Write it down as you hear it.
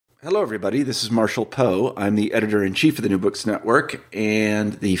Hello, everybody. This is Marshall Poe. I'm the editor-in-chief of the New Books Network,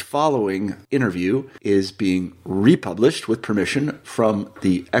 and the following interview is being republished with permission from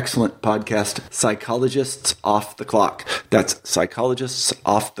the excellent podcast Psychologists Off the Clock. That's Psychologists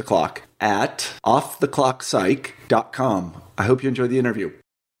Off the Clock at offtheclockpsych.com. I hope you enjoy the interview.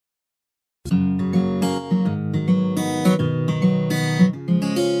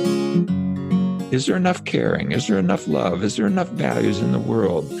 Is there enough caring? Is there enough love? Is there enough values in the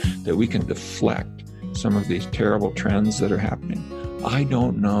world that we can deflect some of these terrible trends that are happening? I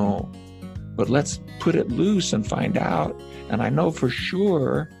don't know, but let's put it loose and find out. And I know for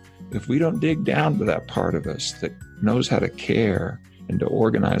sure, if we don't dig down to that part of us that knows how to care and to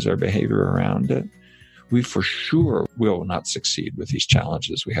organize our behavior around it, we for sure will not succeed with these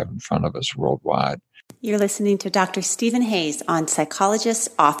challenges we have in front of us worldwide. You're listening to Dr. Stephen Hayes on Psychologists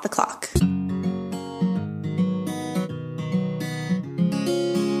Off the Clock.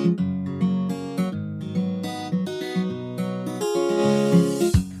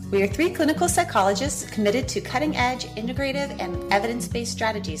 We are three clinical psychologists committed to cutting-edge, integrative, and evidence-based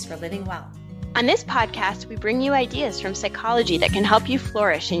strategies for living well. On this podcast, we bring you ideas from psychology that can help you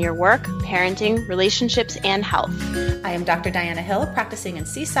flourish in your work, parenting, relationships, and health. I am Dr. Diana Hill, practicing in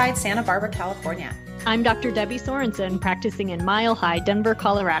Seaside, Santa Barbara, California. I'm Dr. Debbie Sorensen, practicing in Mile High, Denver,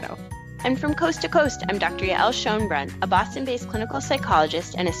 Colorado. And from coast to coast, I'm Dr. Yael Schoenbrunn, a Boston-based clinical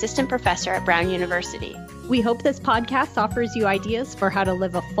psychologist and assistant professor at Brown University. We hope this podcast offers you ideas for how to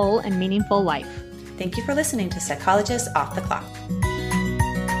live a full and meaningful life. Thank you for listening to Psychologists Off the Clock.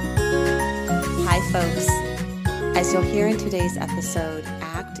 Hi, folks. As you'll hear in today's episode,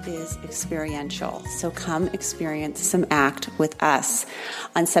 ACT is experiential. So come experience some ACT with us.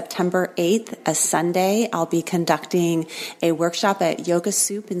 On September 8th, a Sunday, I'll be conducting a workshop at Yoga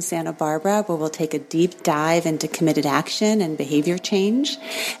Soup in Santa Barbara where we'll take a deep dive into committed action and behavior change.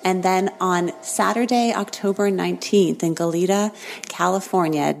 And then on Saturday, October 19th in Goleta,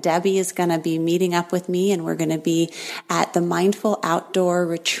 California, Debbie is going to be meeting up with me and we're going to be at the Mindful Outdoor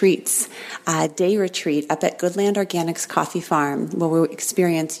Retreats, day retreat up at Goodland Organics Coffee Farm where we'll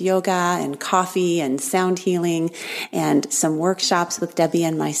experience yoga and coffee and sound healing and some workshops with Debbie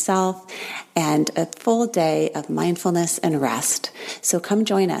and myself and a full day of mindfulness and rest. So come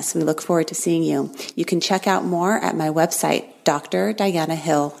join us. We look forward to seeing you. You can check out more at my website,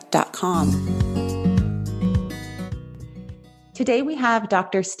 drdianahill.com. Today we have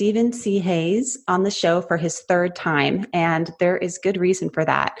Dr. Stephen C. Hayes on the show for his third time, and there is good reason for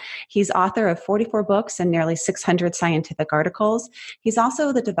that. He's author of 44 books and nearly 600 scientific articles. He's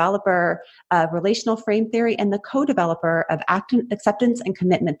also the developer of relational frame theory and the co-developer of acceptance and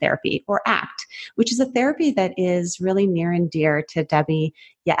commitment therapy, or ACT, which is a therapy that is really near and dear to Debbie,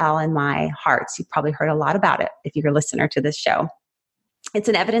 Yael, and my hearts. You've probably heard a lot about it if you're a listener to this show. It's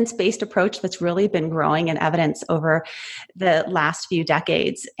an evidence-based approach that's really been growing in evidence over the last few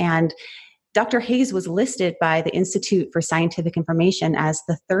decades. And Dr. Hayes was listed by the Institute for Scientific Information as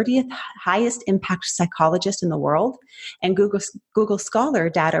the 30th highest impact psychologist in the world. And Google Scholar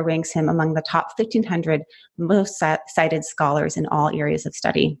data ranks him among the top 1,500 most cited scholars in all areas of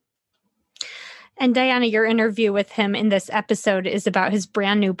study. And Diana, your interview with him in this episode is about his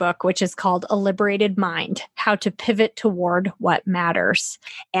brand new book, which is called A Liberated Mind, How to Pivot Toward What Matters.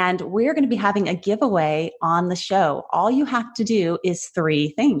 And we're going to be having a giveaway on the show. All you have to do is three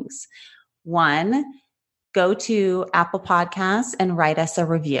things. One, go to Apple Podcasts and write us a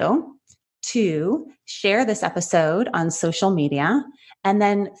review. Two, share this episode on social media. And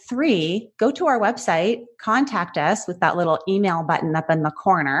then three, go to our website, contact us with that little email button up in the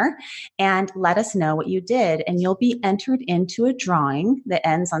corner, and let us know what you did. And you'll be entered into a drawing that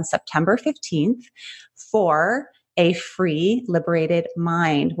ends on September 15th for a free Liberated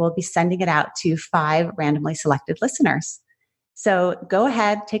Mind. We'll be sending it out to 5 randomly selected listeners. So go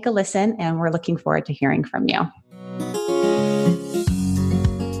ahead, take a listen, and we're looking forward to hearing from you.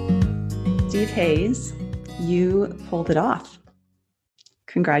 Steve Hayes, you pulled it off.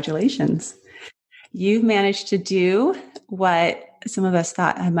 Congratulations. You've managed to do what some of us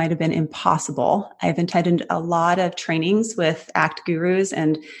thought might have been impossible. I've attended a lot of trainings with ACT gurus,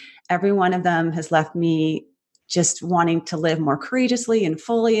 and every one of them has left me just wanting to live more courageously and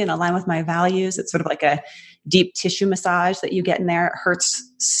fully and align with my values. It's sort of like a deep tissue massage that you get in there. It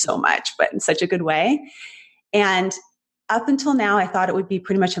hurts so much, but in such a good way. And up until now, I thought it would be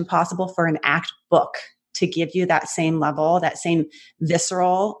pretty much impossible for an ACT book to give you that same level, that same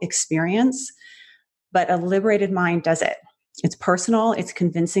visceral experience. But A Liberated Mind does it. It's personal, it's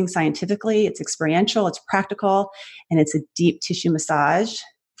convincing scientifically, it's experiential, it's practical, and it's a deep tissue massage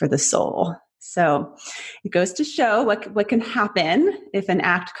for the soul. So it goes to show what can happen if an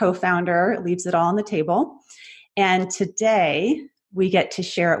ACT co-founder leaves it all on the table. And today we get to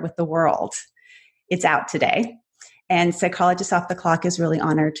share it with the world. It's out today. And Psychologists Off the Clock is really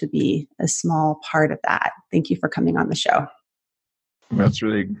honored to be a small part of that. Thank you for coming on the show. That's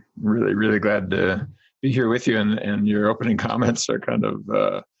really, really, really glad to be here with you. And your opening comments are kind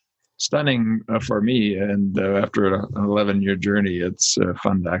of stunning for me. And after an 11-year journey, it's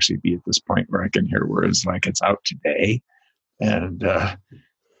fun to actually be at this point where I can hear words like "it's out today," and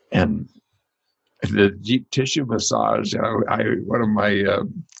the deep tissue massage. One of my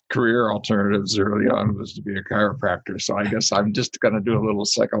career alternatives early on was to be a chiropractor. So I guess I'm just going to do a little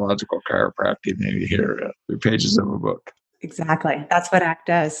psychological chiropractic maybe here through pages of a book. Exactly. That's what ACT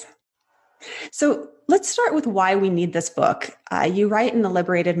does. So let's start with why we need this book. You write in The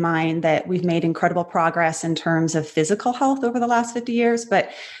Liberated Mind that we've made incredible progress in terms of physical health over the last 50 years, but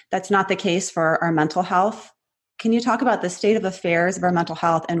that's not the case for our mental health. Can you talk about the state of affairs of our mental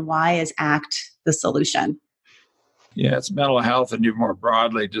health and why is ACT the solution? Yeah, it's mental health and even more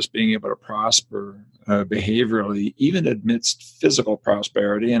broadly, just being able to prosper behaviorally, even amidst physical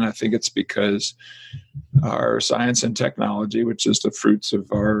prosperity. And I think it's because our science and technology, which is the fruits of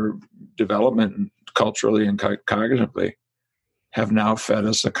our development culturally and cognitively, have now fed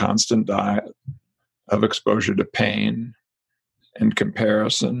us a constant diet of exposure to pain and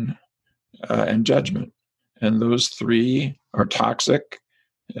comparison and judgment. And those three are toxic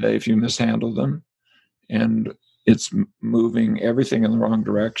if you mishandle them. And it's moving everything in the wrong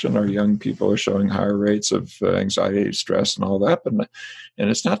direction. Our young people are showing higher rates of anxiety, stress, and all that. And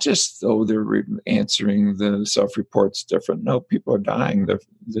it's not just, they're answering the self-reports different. No, people are dying.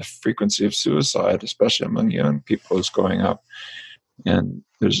 The frequency of suicide, especially among young people, is going up. And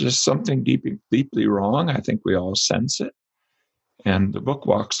there's just something deeply wrong. I think we all sense it. And the book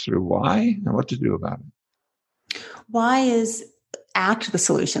walks through why and what to do about it. Why is ACT the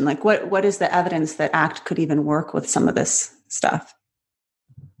solution? Like what is the evidence that ACT could even work with some of this stuff?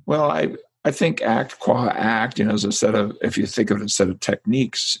 Well, I think ACT, qua ACT, as a set of, if you think of it as a set of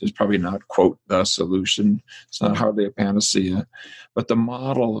techniques, is probably not, quote, the solution. It's not hardly a panacea. But the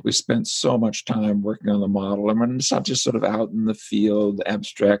model, we spent so much time working on the model. And when it's not just sort of out in the field,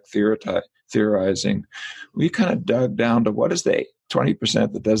 abstract theorizing, we kind of dug down to what is the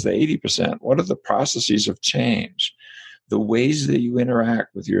 20% that does the 80%? What are the processes of change? The ways that you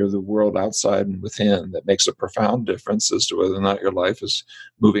interact with the world outside and within that makes a profound difference as to whether or not your life is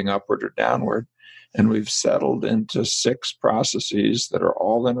moving upward or downward. And we've settled into 6 processes that are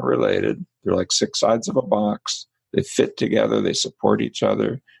all interrelated. They're like 6 sides of a box. They fit together. They support each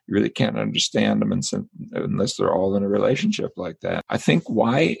other. You really can't understand them unless they're all in a relationship like that. I think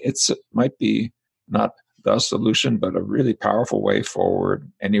why it might be not the solution, but a really powerful way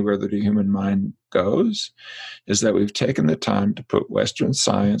forward anywhere that a human mind goes, is that we've taken the time to put Western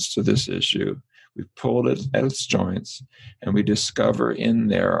science to this issue. We've pulled it at its joints, and we discover in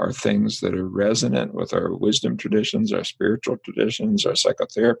there are things that are resonant with our wisdom traditions, our spiritual traditions, our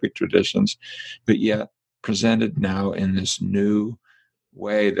psychotherapy traditions, but yet presented now in this new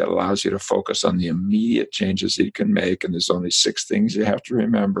way that allows you to focus on the immediate changes that you can make. And there's only 6 things you have to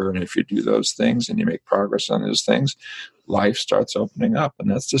remember. And if you do those things and you make progress on those things, life starts opening up. And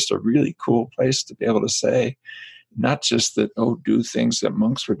that's just a really cool place to be able to say, not just that, do things that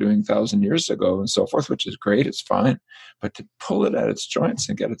monks were doing 1,000 years ago and so forth, which is great, it's fine, but to pull it at its joints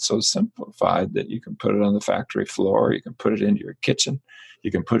and get it so simplified that you can put it on the factory floor, you can put it into your kitchen,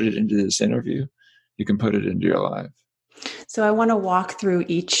 you can put it into this interview, you can put it into your life. So I want to walk through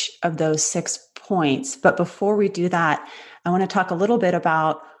each of those 6 points. But before we do that, I want to talk a little bit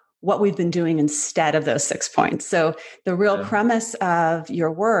about what we've been doing instead of those 6 points. So the real premise of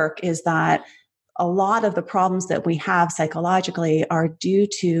your work is that a lot of the problems that we have psychologically are due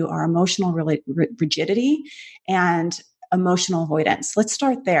to our emotional rigidity and emotional avoidance. Let's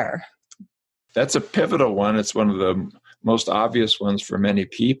start there. That's a pivotal one. It's one of the most obvious ones for many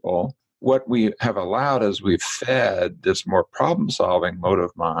people. What we have allowed as we've fed this more problem-solving mode of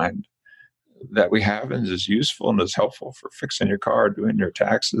mind that we have and is useful and is helpful for fixing your car, doing your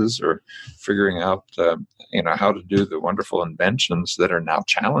taxes, or figuring out how to do the wonderful inventions that are now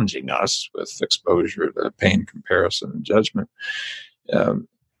challenging us with exposure to pain, comparison, and judgment.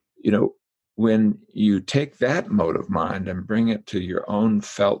 When you take that mode of mind and bring it to your own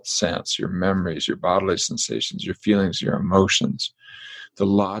felt sense, your memories, your bodily sensations, your feelings, your emotions, the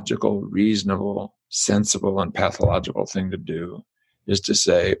logical, reasonable, sensible, and pathological thing to do is to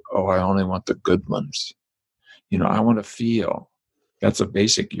say, I only want the good ones. I want to feel. That's a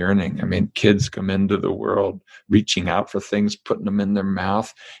basic yearning. I mean, kids come into the world reaching out for things, putting them in their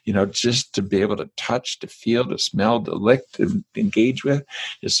mouth, just to be able to touch, to feel, to smell, to lick, to engage with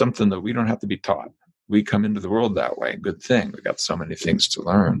is something that we don't have to be taught. We come into the world that way. Good thing. We got so many things to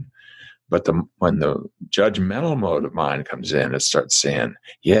learn. But when the judgmental mode of mind comes in, it starts saying,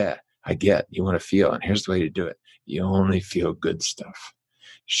 yeah, I get, you want to feel, and here's the way to do it. You only feel good stuff.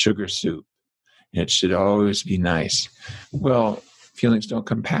 Sugar soup. It should always be nice. Well, feelings don't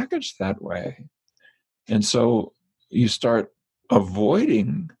come packaged that way. And so you start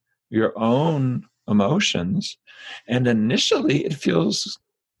avoiding your own emotions. And initially it feels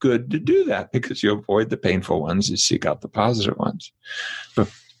good to do that because you avoid the painful ones, you seek out the positive ones.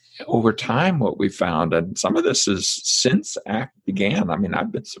 But over time, what we found, and some of this is since ACT began, I mean,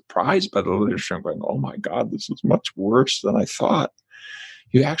 I've been surprised by the literature. I'm going, oh my God, this is much worse than I thought.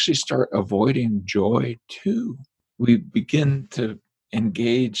 You actually start avoiding joy too. We begin to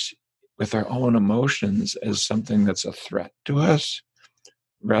engage with our own emotions as something that's a threat to us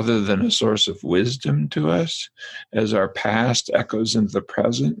rather than a source of wisdom to us, as our past echoes into the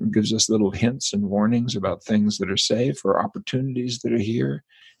present and gives us little hints and warnings about things that are safe or opportunities that are here.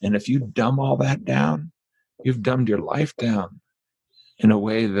 And if you dumb all that down, you've dumbed your life down in a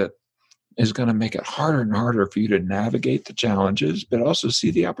way that is going to make it harder and harder for you to navigate the challenges, but also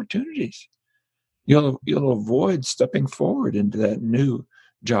see the opportunities. You'll avoid stepping forward into that new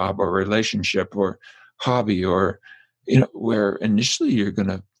job or relationship or hobby or, where initially you're going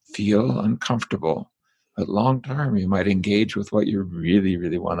to feel uncomfortable, but long term you might engage with what you really,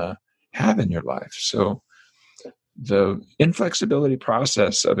 really want to have in your life. So the inflexibility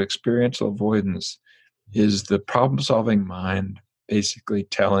process of experiential avoidance is the problem-solving mind basically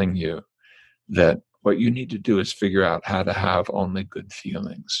telling you that what you need to do is figure out how to have only good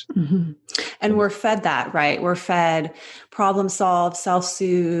feelings. Mm-hmm. And we're fed that, right? We're fed problem solve,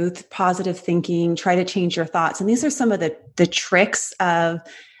 self-soothe, positive thinking, try to change your thoughts. And these are some of the tricks of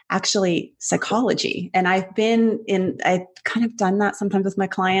actually psychology. And I've kind of done that sometimes with my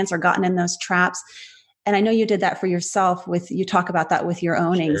clients or gotten in those traps. And I know you did that for yourself you talk about that with your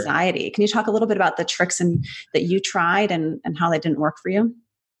own anxiety. Can you talk a little bit about the tricks that you tried and how they didn't work for you?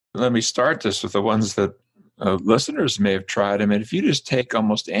 Let me start this with the ones that listeners may have tried. I mean, if you just take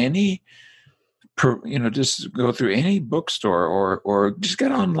almost any, just go through any bookstore or just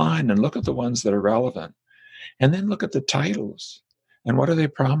get online and look at the ones that are relevant, and then look at the titles and what are they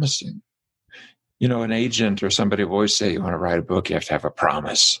promising? An agent or somebody will always say, you want to write a book, you have to have a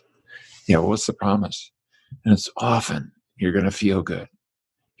promise. What's the promise? And it's often you're going to feel good.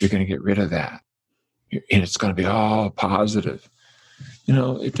 You're going to get rid of that. And it's going to be all positive.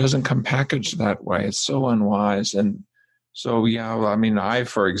 It doesn't come packaged that way. It's so unwise. And so, I,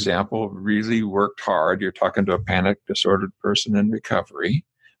 for example, really worked hard. You're talking to a panic disordered person in recovery.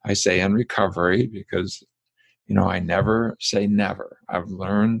 I say in recovery because, I never say never. I've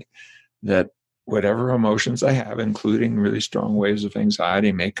learned that whatever emotions I have, including really strong waves of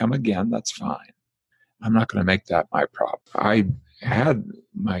anxiety, may come again. That's fine. I'm not going to make that my problem. I had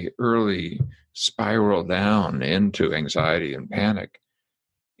my early spiral down into anxiety and panic.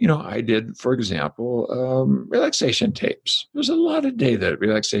 I did, for example, relaxation tapes. There's a lot of data that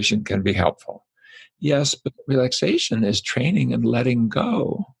relaxation can be helpful. Yes, but relaxation is training and letting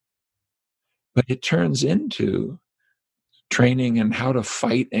go. But it turns into training in how to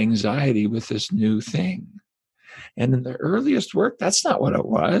fight anxiety with this new thing. And in the earliest work, that's not what it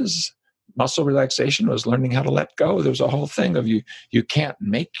was. Muscle relaxation was learning how to let go. There's a whole thing of you can't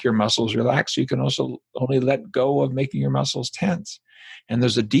make your muscles relax. You can also only let go of making your muscles tense. And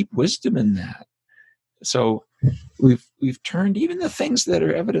there's a deep wisdom in that. So we've turned even the things that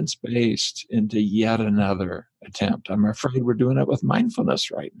are evidence-based into yet another attempt. I'm afraid we're doing it with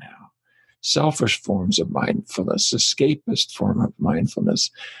mindfulness right now. Selfish forms of mindfulness, escapist form of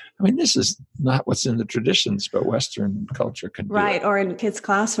mindfulness. I mean, this is not what's in the traditions, but Western culture can do right. it. Or in kids'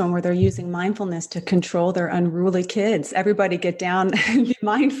 classroom where they're using mindfulness to control their unruly kids. Everybody get down and be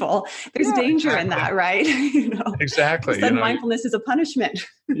mindful. There's danger in that, right? Exactly. Mindfulness is a punishment.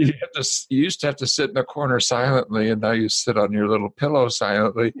 You used to have to sit in a corner silently, and now you sit on your little pillow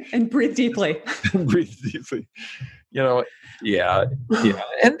silently. And breathe deeply. Breathe deeply. Yeah.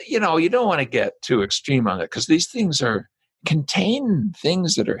 And, you don't want to get too extreme on it because these things contain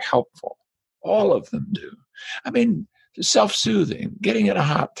things that are helpful. All of them do. I mean, self-soothing, getting in a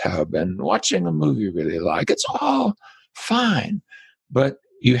hot tub and watching a movie you really like, it's all fine. But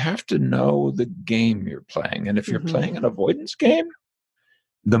you have to know the game you're playing. And if you're playing an avoidance game,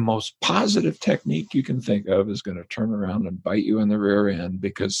 the most positive technique you can think of is going to turn around and bite you in the rear end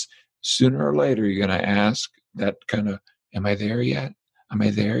because sooner or later you're going to ask that kind of Am I there yet? Am I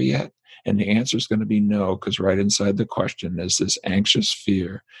there yet? And the answer is going to be no, because right inside the question is this anxious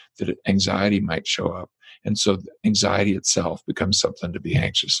fear that anxiety might show up. And so anxiety itself becomes something to be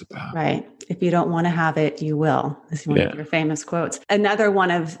anxious about. Right. If you don't want to have it, you will. Is one of your famous quotes. Another one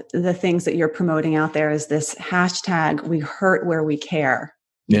of the things that you're promoting out there is this hashtag, we hurt where we care.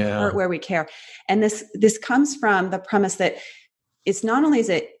 Yeah. Hurt where we care. And this comes from the premise that it's not only is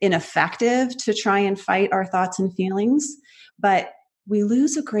it ineffective to try and fight our thoughts and feelings, but we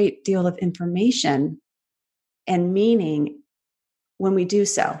lose a great deal of information and meaning when we do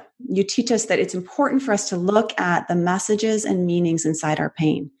so. You teach us that it's important for us to look at the messages and meanings inside our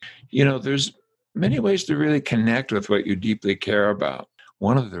pain. There's many ways to really connect with what you deeply care about.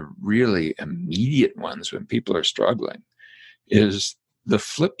 One of the really immediate ones when people are struggling is the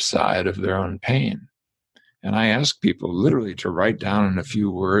flip side of their own pain. And I ask people literally to write down in a few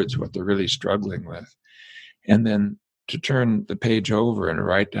words what they're really struggling with. And then to turn the page over and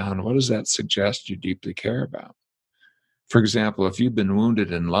write down, what does that suggest you deeply care about? For example, if you've been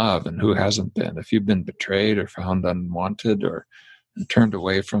wounded in love, and who hasn't been? If you've been betrayed or found unwanted or turned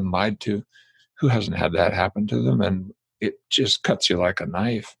away from, lied to, who hasn't had that happen to them? And it just cuts you like a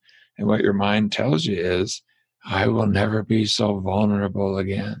knife. And what your mind tells you is, I will never be so vulnerable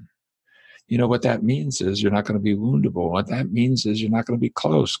again. What that means is you're not going to be woundable. What that means is you're not going to be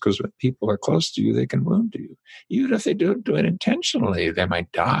close, because when people are close to you, they can wound you. Even if they don't do it intentionally, they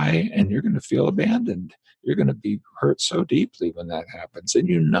might die and you're going to feel abandoned. You're going to be hurt so deeply when that happens. And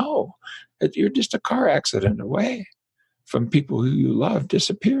that you're just a car accident away from people who you love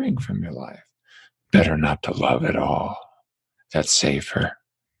disappearing from your life. Better not to love at all. That's safer.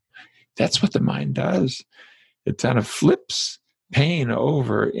 That's what the mind does. It kind of flips pain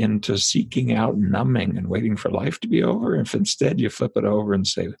over into seeking out numbing and waiting for life to be over. If instead you flip it over and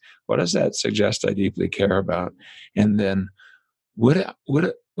say, what does that suggest I deeply care about? And then would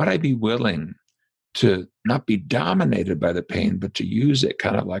I be willing to not be dominated by the pain, but to use it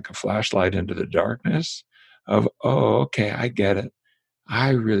kind of like a flashlight into the darkness of, oh, okay, I get it. I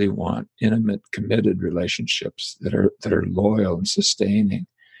really want intimate, committed relationships that are loyal and sustaining.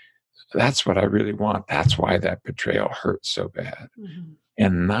 That's what I really want. That's why that betrayal hurts so bad. Mm-hmm.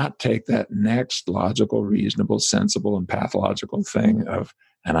 And not take that next logical, reasonable, sensible, and pathological thing of,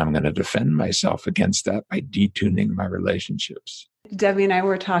 and I'm going to defend myself against that by detuning my relationships. Debbie and I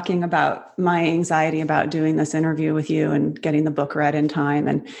were talking about my anxiety about doing this interview with you and getting the book read in time.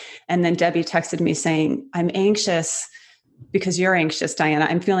 And then Debbie texted me saying, I'm anxious because you're anxious, Diana.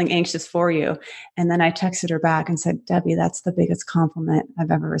 I'm feeling anxious for you. And then I texted her back and said, Debbie, that's the biggest compliment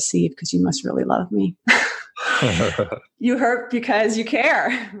I've ever received, because you must really love me. You hurt because you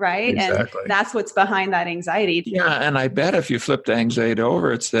care, right? Exactly. And that's what's behind that anxiety. Yeah, and I bet if you flip the anxiety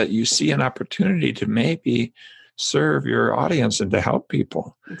over, it's that you see an opportunity to maybe serve your audience and to help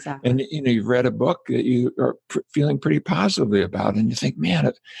people. Exactly. And you've read a book that you are feeling pretty positively about, and you think,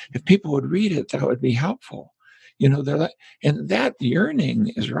 man, if people would read it, that would be helpful. They're like, and that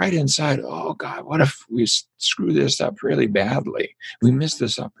yearning is right inside. Oh God, what if we screw this up really badly? We miss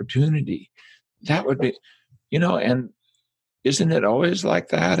this opportunity. That would be, and isn't it always like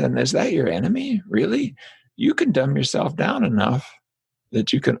that? And is that your enemy? Really? You can dumb yourself down enough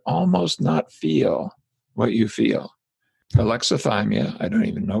that you can almost not feel what you feel. Alexithymia, I don't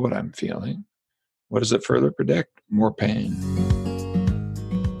even know what I'm feeling. What does it further predict? More pain.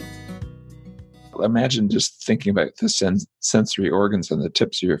 Imagine just thinking about the sensory organs on the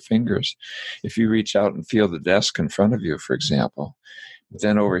tips of your fingers. If you reach out and feel the desk in front of you, for example,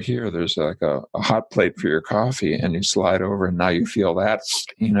 then over here, there's like a hot plate for your coffee, and you slide over and now you feel that,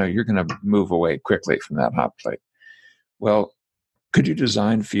 you're going to move away quickly from that hot plate. Well, could you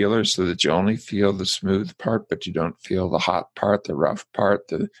design feelers so that you only feel the smooth part, but you don't feel the hot part, the rough part,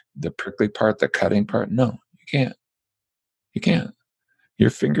 the prickly part, the cutting part? No, you can't. You can't. Your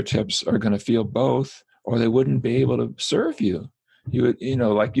fingertips are going to feel both, or they wouldn't be able to serve you. You would, you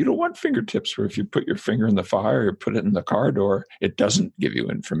don't want fingertips where if you put your finger in the fire or put it in the car door, it doesn't give you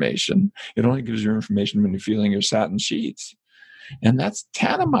information. It only gives you information when you're feeling your satin sheets. And that's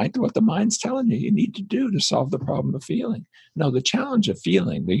tantamount to what the mind's telling you need to do to solve the problem of feeling. No, the challenge of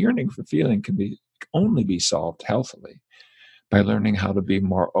feeling, the yearning for feeling, can only be solved healthily by learning how to be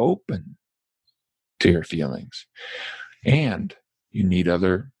more open to your feelings. And you need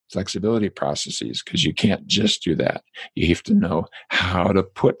other flexibility processes, because you can't just do that. You have to know how to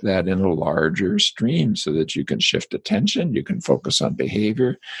put that in a larger stream so that you can shift attention, you can focus on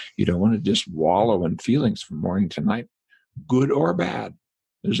behavior. You don't want to just wallow in feelings from morning to night, good or bad.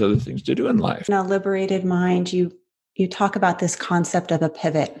 There's other things to do in life. In A Liberated Mind, you talk about this concept of a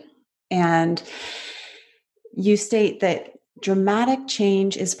pivot. And you state that dramatic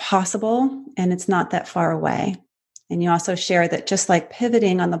change is possible and it's not that far away. And you also share that just like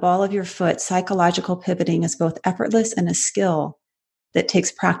pivoting on the ball of your foot, psychological pivoting is both effortless and a skill that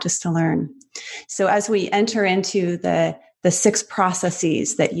takes practice to learn. So as we enter into the 6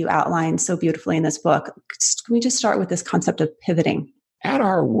 processes that you outline so beautifully in this book, can we just start with this concept of pivoting? At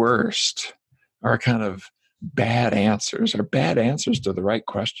our worst, our kind of bad answers are bad answers to the right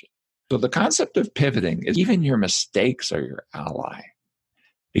question. So the concept of pivoting is even your mistakes are your ally,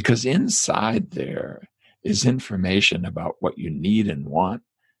 because inside there is information about what you need and want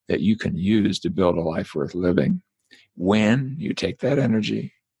that you can use to build a life worth living. When you take that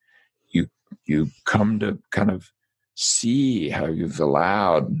energy, you come to kind of see how you've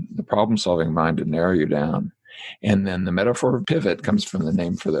allowed the problem-solving mind to narrow you down. And then the metaphor of pivot comes from the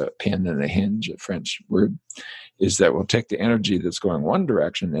name for the pin and a hinge, a French word, is that we'll take the energy that's going one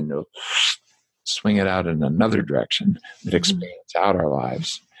direction and you'll swing it out in another direction that expands out our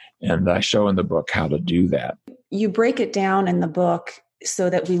lives. And I show in the book how to do that. You break it down in the book so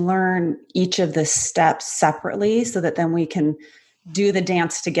that we learn each of the steps separately so that then we can do the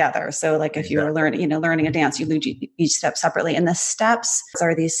dance together. So like if you're learning a dance, you learn each step separately. And the steps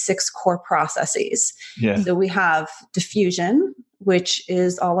are these 6 core processes. Yeah. So we have diffusion, which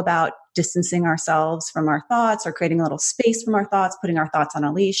is all about distancing ourselves from our thoughts or creating a little space from our thoughts, putting our thoughts on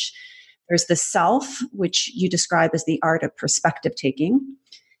a leash. There's the self, which you describe as the art of perspective taking.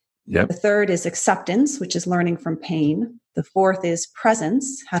 Yep. The 3rd is acceptance, which is learning from pain. The 4th is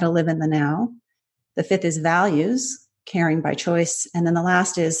presence, how to live in the now. The 5th is values, caring by choice. And then the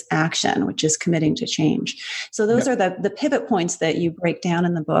last is action, which is committing to change. So those are the pivot points that you break down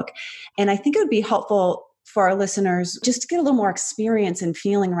in the book. And I think it would be helpful for our listeners just to get a little more experience and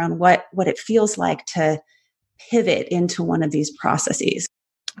feeling around what it feels like to pivot into one of these processes.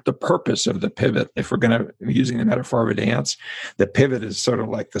 The purpose of the pivot, if we're going to be using the metaphor of a dance, the pivot is sort of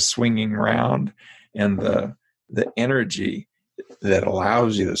like the swinging round, and the energy that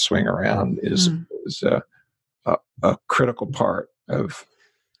allows you to swing around is a critical part of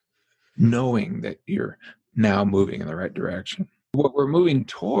knowing that you're now moving in the right direction. What we're moving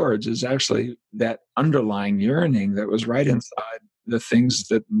towards is actually that underlying yearning that was right inside the things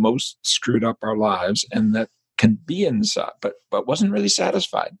that most screwed up our lives and that can be inside, but wasn't really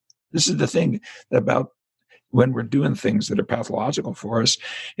satisfied. This is the thing about when we're doing things that are pathological for us,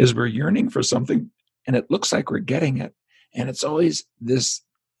 is we're yearning for something and it looks like we're getting it. And it's always this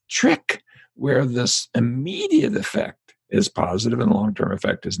trick where this immediate effect is positive and the long-term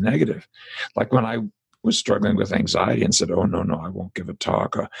effect is negative. Like when I was struggling with anxiety and said, oh, no, I won't give a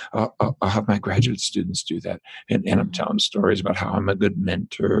talk. I'll have my graduate students do that. And I'm telling stories about how I'm a good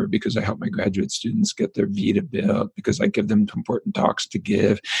mentor because I help my graduate students get their Vita built, because I give them important talks to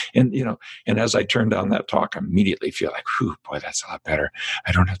give. And, and as I turn down that talk, I immediately feel like, whew, boy, that's a lot better.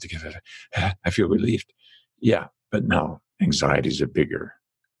 I don't have to give it. I feel relieved. Yeah, but no, anxiety is a bigger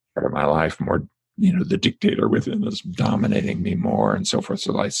part of my life, more, the dictator within is dominating me more and so forth.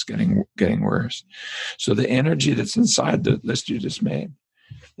 So life's getting worse. So the energy that's inside the list you just made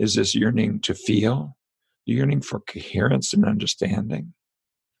is this yearning to feel, the yearning for coherence and understanding,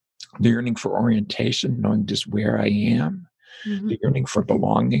 the yearning for orientation, knowing just where I am, the yearning for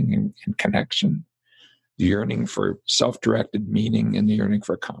belonging and connection, the yearning for self-directed meaning, and the yearning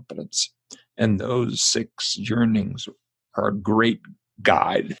for competence. And those 6 yearnings are a great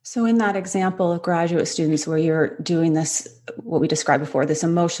guide. So in that example of graduate students where you're doing this, what we described before, this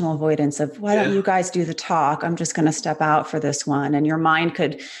emotional avoidance of, why don't you guys do the talk? I'm just going to step out for this one. And your mind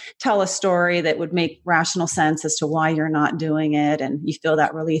could tell a story that would make rational sense as to why you're not doing it. And you feel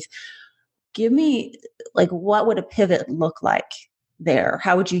that relief. Give me, what would a pivot look like there?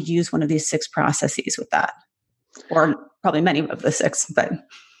 How would you use one of these 6 processes with that? Or probably many of the 6, but.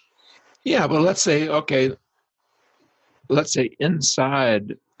 Yeah, well, let's say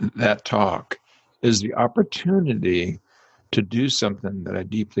inside that talk is the opportunity to do something that I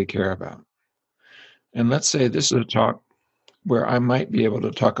deeply care about. And let's say this is a talk where I might be able to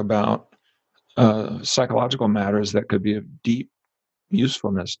talk about psychological matters that could be of deep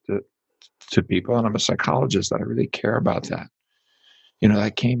usefulness to people. And I'm a psychologist, that I really care about that. I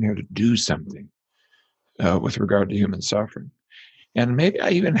came here to do something with regard to human suffering. And maybe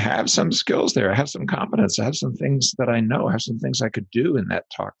I even have some skills there. I have some competence. I have some things that I know. I have some things I could do in that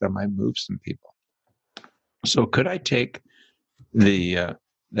talk that might move some people. So could I take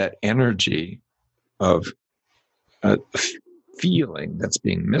that energy of feeling that's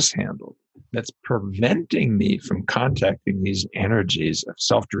being mishandled, that's preventing me from contacting these energies of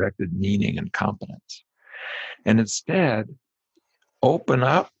self-directed meaning and competence, and instead open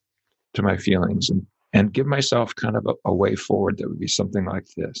up to my feelings and and give myself kind of a way forward that would be something like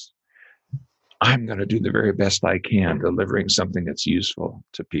this. I'm going to do the very best I can delivering something that's useful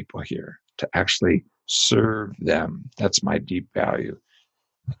to people here, to actually serve them. That's my deep value.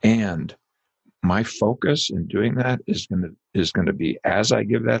 And my focus in doing that is going to be, as I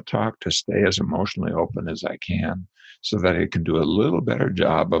give that talk, to stay as emotionally open as I can so that I can do a little better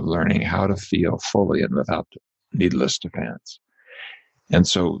job of learning how to feel fully and without needless defense. And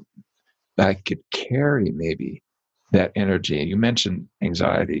so I could carry maybe that energy. You mentioned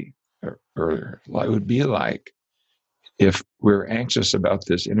anxiety earlier. It would be like if we're anxious about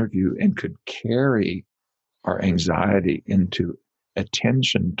this interview and could carry our anxiety into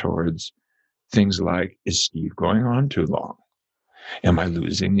attention towards things like, is Steve going on too long? Am I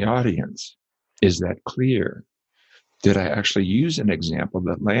losing the audience? Is that clear? Did I actually use an example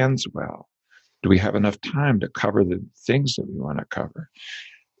that lands well? Do we have enough time to cover the things that we want to cover?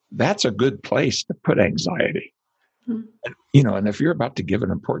 That's a good place to put anxiety. Mm-hmm. And if you're about to give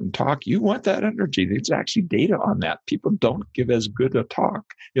an important talk, you want that energy. There's actually data on that. People don't give as good a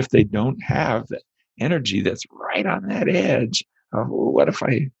talk if they don't have the energy that's right on that edge of, what if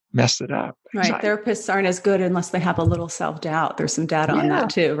I mess it up? Right. Therapists aren't as good unless they have a little self-doubt. There's some data on that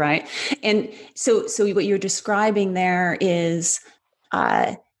too, right? And so what you're describing there is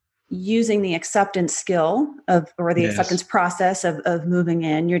using the acceptance skill or the acceptance process of moving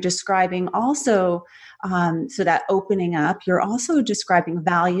in. You're describing also, so that opening up, you're also describing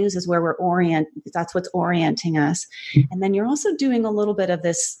values as where that's what's orienting us. And then you're also doing a little bit of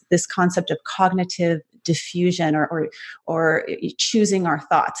this concept of cognitive diffusion or choosing our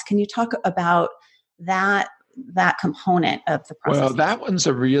thoughts. Can you talk about that component of the process? Well, that one's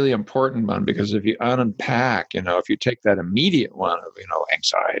a really important one, because if you unpack, if you take that immediate one of,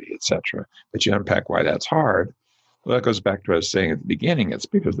 anxiety, etc., but you unpack why that's hard, well, that goes back to what I was saying at the beginning. It's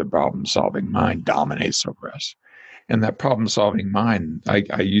because the problem-solving mind dominates over us. And that problem-solving mind,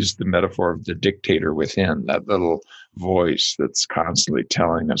 I use the metaphor of the dictator within, that little voice that's constantly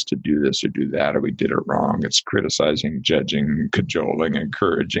telling us to do this or do that, or we did it wrong. It's criticizing, judging, cajoling,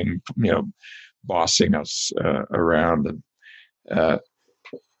 encouraging, bossing us around. And,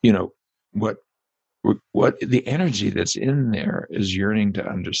 what the energy that's in there is yearning to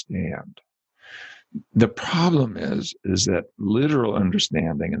understand. The problem is that literal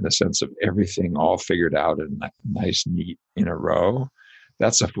understanding, in the sense of everything all figured out in nice, neat in a row,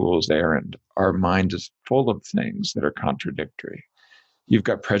 that's a fool's errand. Our mind is full of things that are contradictory. You've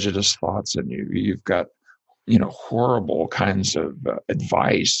got prejudiced thoughts in you. You've got, horrible kinds of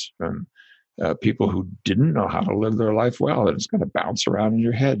advice from people who didn't know how to live their life well, and it's going to bounce around in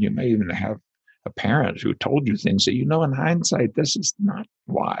your head. You may even have a parent who told you things that, in hindsight, this is not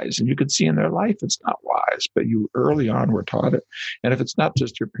wise. And you could see in their life it's not wise, but you early on were taught it. And if it's not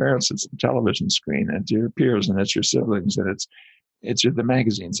just your parents, it's the television screen, and it's your peers, and it's your siblings, and it's the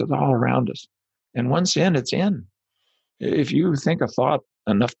magazines. It's all around us. And once in, it's in. If you think a thought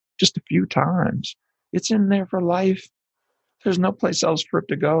enough, just a few times, it's in there for life. There's no place else for it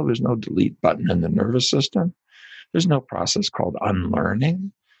to go. There's no delete button in the nervous system. There's no process called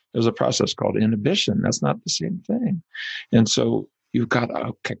unlearning. There's a process called inhibition. That's not the same thing. And so you've got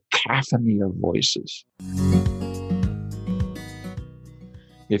a cacophony of voices.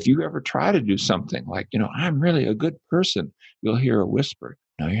 If you ever try to do something like, I'm really a good person, you'll hear a whisper,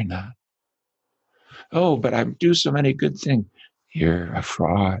 no, you're not. Oh, but I do so many good things. You're a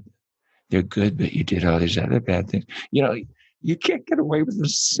fraud. You're good, but you did all these other bad things. You can't get away with the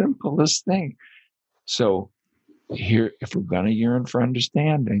simplest thing. So here, if we're going to yearn for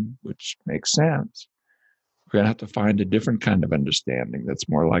understanding, which makes sense, we're going to have to find a different kind of understanding that's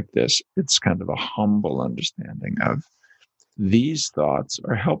more like this. It's kind of a humble understanding of, these thoughts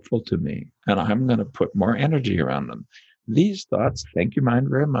are helpful to me, and I'm going to put more energy around them. These thoughts, thank you, mind,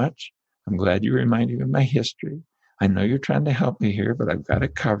 very much. I'm glad you reminded me of my history. I know you're trying to help me here, but I've got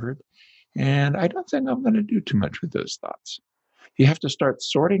it covered. And I don't think I'm going to do too much with those thoughts. You have to start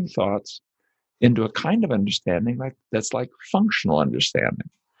sorting thoughts into a kind of understanding that's like functional understanding.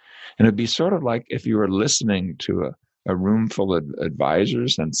 And it'd be sort of like if you were listening to a room full of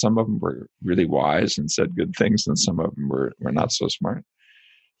advisors, and some of them were really wise and said good things, and some of them were not so smart.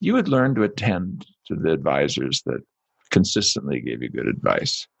 You would learn to attend to the advisors that consistently gave you good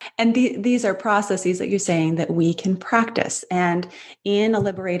advice. And these are processes that you're saying that we can practice. And in A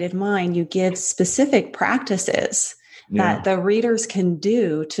Liberated Mind, you give specific practices that the readers can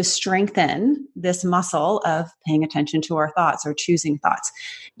do to strengthen this muscle of paying attention to our thoughts or choosing thoughts.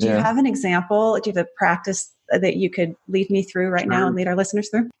 Do you have an example? Do you have a practice that you could lead me through right now and lead our listeners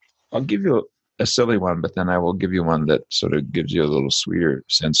through? I'll give you a silly one, but then I will give you one that sort of gives you a little sweeter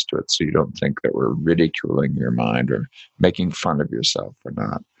sense to it, so you don't think that we're ridiculing your mind or making fun of yourself or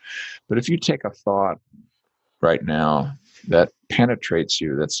not. But if you take a thought right now that penetrates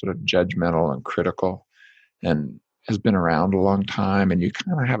you, that's sort of judgmental and critical and has been around a long time, and you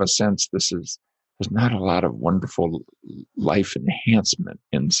kind of have a sense there's not a lot of wonderful life enhancement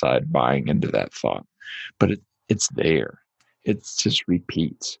inside buying into that thought, but it's there. It just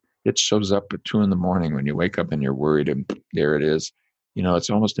repeats. It shows up at 2 a.m. when you wake up and you're worried, and there it is. It's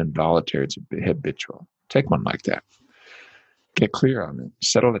almost involuntary. It's habitual. Take one like that. Get clear on it.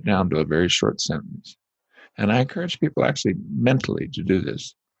 Settle it down to a very short sentence. And I encourage people actually mentally to do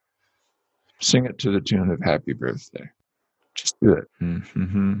this. Sing it to the tune of Happy Birthday. Just do it.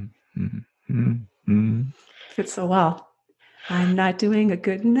 Mm-hmm. Mm-hmm. Mm-hmm. Fits so well. I'm not doing a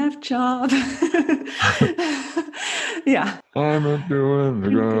good enough job. Yeah. I'm not doing a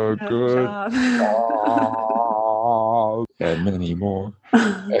good job. And many more.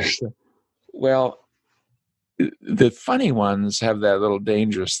 Well, the funny ones have that little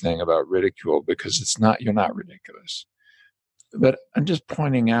dangerous thing about ridicule because you're not ridiculous. But I'm just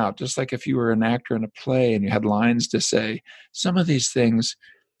pointing out, just like if you were an actor in a play and you had lines to say, some of these things,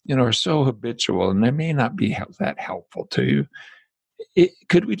 are so habitual and they may not be that helpful to you.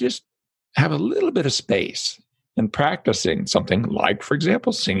 Could we just have a little bit of space in practicing something like, for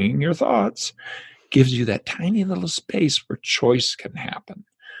example, singing your thoughts gives you that tiny little space where choice can happen,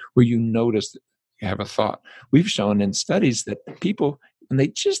 where you notice that you have a thought. We've shown in studies that people, when they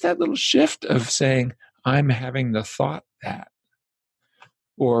just that little shift of saying, I'm having the thought that,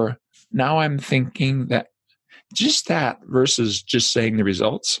 or now I'm thinking that, just that versus just saying the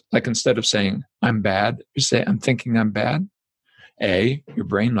results. Like instead of saying I'm bad, you say I'm thinking I'm bad. A, your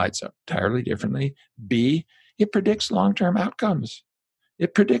brain lights up entirely differently. B, it predicts long-term outcomes.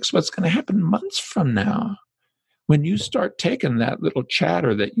 It predicts what's going to happen months from now. When you start taking that little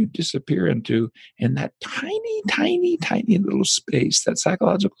chatter that you disappear into in that tiny, tiny, tiny little space, that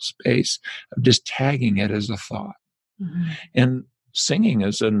psychological space of just tagging it as a thought. Mm-hmm. And singing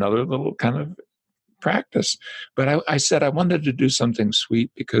is another little kind of practice. But I said I wanted to do something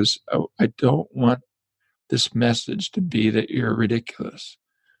sweet because I don't want this message to be that you're ridiculous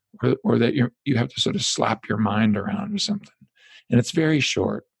or that you have to sort of slap your mind around or something. And it's very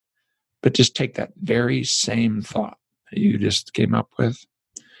short, but just take that very same thought that you just came up with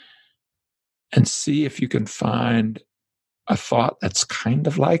and see if you can find a thought that's kind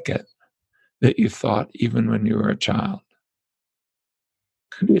of like it that you thought even when you were a child.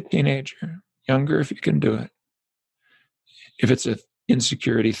 Could be a teenager, younger if you can do it. If it's an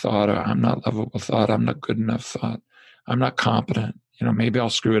insecurity thought, or I'm not lovable thought, I'm not good enough thought, I'm not competent, maybe I'll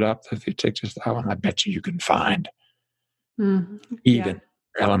screw it up. If you take just that one, I bet you can find even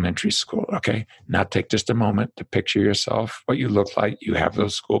elementary school. Okay. Now take just a moment to picture yourself, what you look like. You have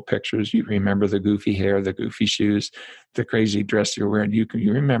those school pictures. You remember the goofy hair, the goofy shoes, the crazy dress you're wearing. You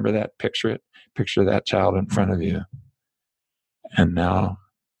remember that, picture it, picture that child in front of you. And now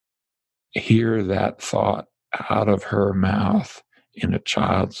hear that thought out of her mouth in a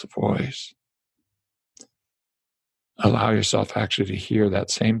child's voice. Allow yourself actually to hear that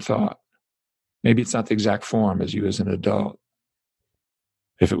same thought. Maybe it's not the exact form as you as an adult.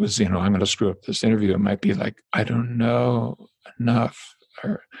 If it was, I'm going to screw up this interview, it might be like, I don't know enough,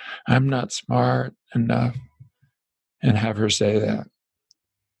 or I'm not smart enough, and have her say that.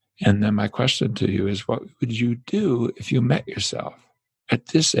 And then my question to you is, what would you do if you met yourself at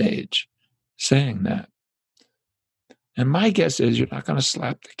this age saying that? And my guess is you're not going to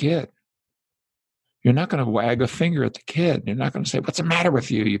slap the kid. You're not going to wag a finger at the kid. You're not going to say, what's the matter with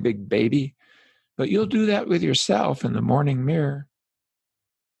you, you big baby? But you'll do that with yourself in the morning mirror.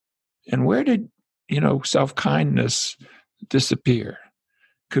 And where did, self-kindness disappear?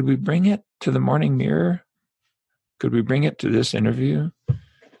 Could we bring it to the morning mirror? Could we bring it to this interview?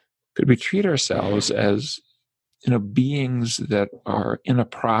 Could we treat ourselves as, beings that are in a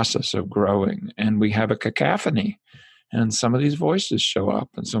process of growing, and we have a cacophony, and some of these voices show up,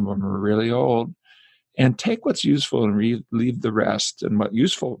 and some of them are really old, and take what's useful and leave the rest. And what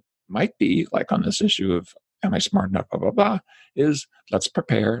useful might be, like on this issue of, am I smart enough, blah, blah, blah, is let's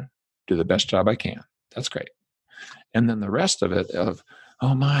prepare, do the best job I can. That's great. And then the rest of it of,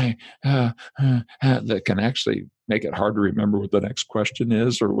 oh my, that can actually make it hard to remember what the next question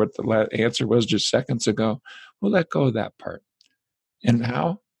is or what the answer was just seconds ago. We'll let go of that part. And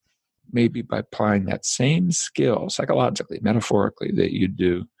how? Maybe by applying that same skill, psychologically, metaphorically, that you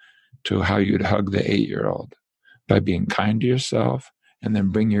do to how you'd hug the 8-year-old, by being kind to yourself and then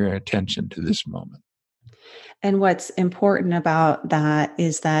bring your attention to this moment. And what's important about that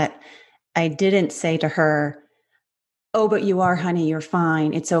is that I didn't say to her, oh, but you are, honey, you're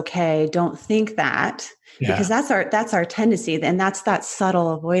fine. It's okay. Don't think that. Yeah. Because that's our tendency. And that's that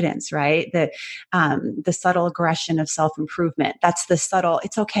subtle avoidance, right? The subtle aggression of self-improvement. That's the subtle,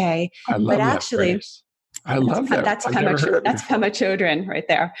 it's okay. I love that phrase. I love that. That's Pema Chodron right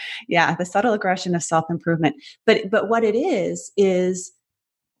there. Yeah. The subtle aggression of self-improvement. But what it is,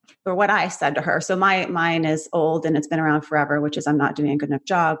 or what I said to her. So mine is old and it's been around forever, which is I'm not doing a good enough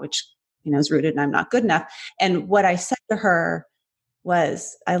job, which, is rooted in I'm not good enough. And what I said to her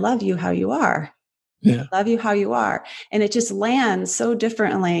was, I love you how you are. Yeah. Love you how you are. And it just lands so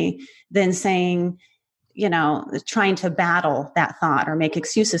differently than saying, trying to battle that thought or make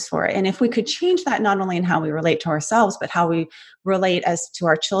excuses for it. And if we could change that, not only in how we relate to ourselves, but how we relate as to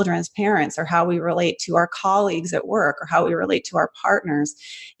our children as parents, or how we relate to our colleagues at work, or how we relate to our partners,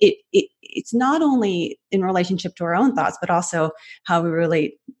 it's not only in relationship to our own thoughts, but also how we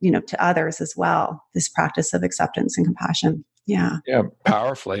relate, to others as well. This practice of acceptance and compassion. Yeah. Yeah,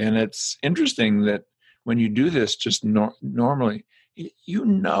 powerfully. And it's interesting that when you do this, just normally,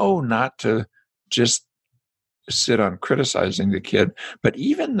 not to just sit on criticizing the kid, but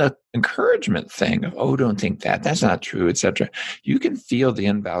even the encouragement thing of, oh, don't think that's not true, etc. You can feel the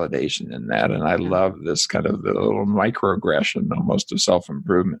invalidation in that. And I love this kind of the little microaggression almost of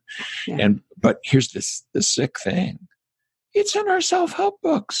self-improvement. Yeah. But here's the sick thing. It's in our self-help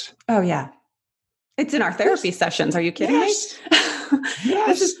books. Oh yeah. It's in our therapy sessions. Are you kidding me?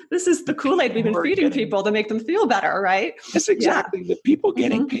 Yes. This is the Kool-Aid we've been feeding people to make them feel better, right? It's exactly the people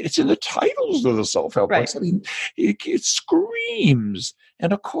getting paid. It's in the titles of the self-help books. I mean, it screams.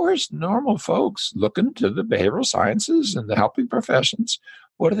 And of course, normal folks looking to the behavioral sciences and the helping professions,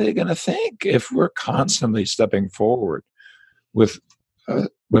 what are they going to think if we're constantly stepping forward with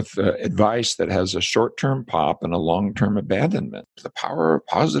advice that has a short-term pop and a long-term abandonment? The power of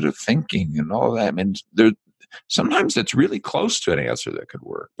positive thinking and all that. I mean, sometimes it's really close to an answer that could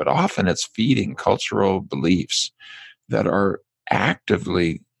work, but often it's feeding cultural beliefs that are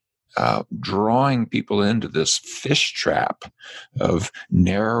actively drawing people into this fish trap of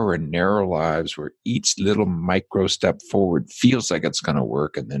narrower and narrower lives where each little micro step forward feels like it's going to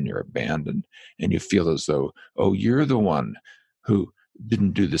work, and then you're abandoned and you feel as though, oh, you're the one who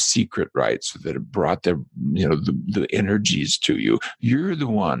didn't do the secret right, so that it brought the energies to you. You're the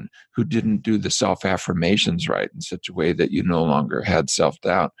one who didn't do the self-affirmations right in such a way that you no longer had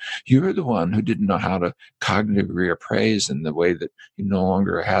self-doubt. You're the one who didn't know how to cognitively reappraise in the way that you no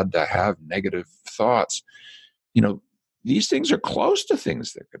longer had to have negative thoughts. These things are close to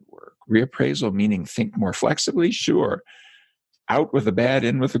things that could work. Reappraisal meaning think more flexibly, sure. Out with the bad,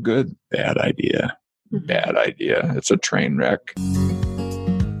 in with the good. Bad idea. Bad idea. It's a train wreck.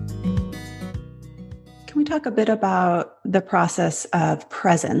 Can we talk a bit about the process of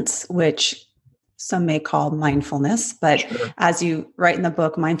presence, which some may call mindfulness, but as you write in the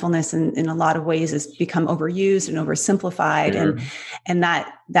book, mindfulness in a lot of ways has become overused and oversimplified. And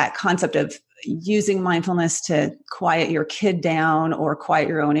that concept of using mindfulness to quiet your kid down or quiet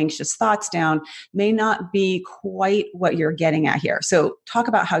your own anxious thoughts down may not be quite what you're getting at here. So talk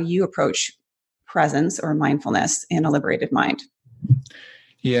about how you approach presence or mindfulness in a liberated mind.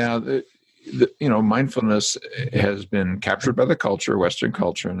 Yeah. Mindfulness has been captured by the culture, Western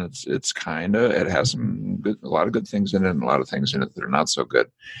culture, and it has a lot of good things in it and a lot of things in it that are not so good.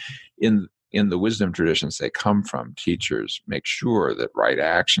 In the wisdom traditions they come from, teachers make sure that right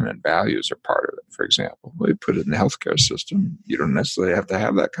action and values are part of it. For example, we put it in the healthcare system. You don't necessarily have to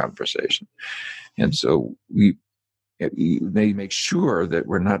have that conversation. And so they make sure that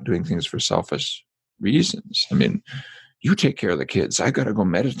we're not doing things for selfish reasons. I mean, you take care of the kids. I got to go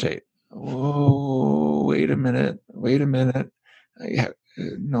meditate. Oh, wait a minute.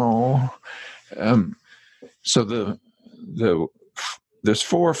 No. So there's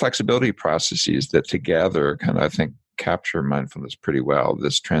 4 flexibility processes that together kind of, I think, capture mindfulness pretty well.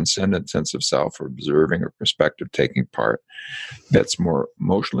 This transcendent sense of self, or observing or perspective taking part, that's more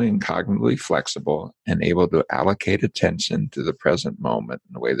emotionally and cognitively flexible and able to allocate attention to the present moment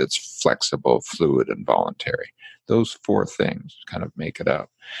in a way that's flexible, fluid, and voluntary. Those 4 things kind of make it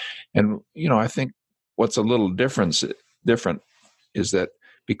up. And, I think what's a little different is that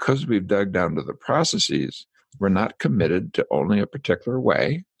because we've dug down to the processes, we're not committed to only a particular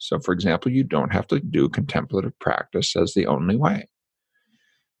way. So, for example, you don't have to do contemplative practice as the only way.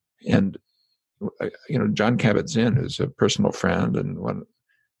 And, Jon Kabat-Zinn is a personal friend. And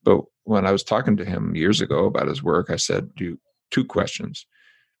when I was talking to him years ago about his work, I said, 2 questions.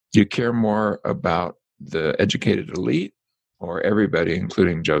 Do you care more about the educated elite or everybody,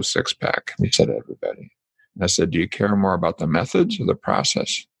 including Joe Sixpack? And he said, everybody. And I said, do you care more about the methods or the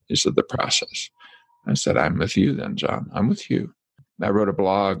process? He said, the process. I said, I'm with you then, John. I'm with you. I wrote a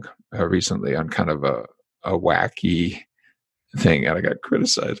blog recently on kind of a wacky thing, and I got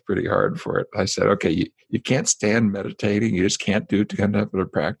criticized pretty hard for it. I said, okay, you can't stand meditating. You just can't do it to conduct a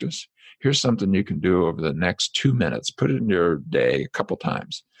practice. Here's something you can do over the next 2 minutes. Put it in your day a couple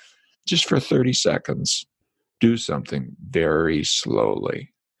times. Just for 30 seconds, do something very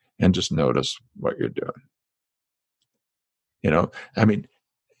slowly and just notice what you're doing. I mean,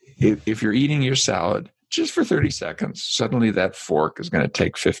 if you're eating your salad, just for 30 seconds, suddenly that fork is going to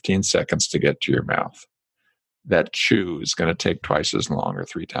take 15 seconds to get to your mouth. That chew is going to take twice as long or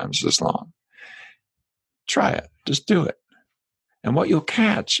 3 times as long. Try it. Just do it. And what you'll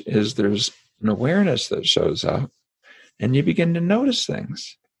catch is there's an awareness that shows up, and you begin to notice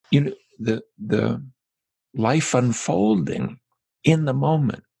things. The life unfolding in the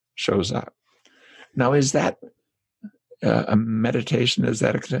moment shows up. Now, is that a meditation? Is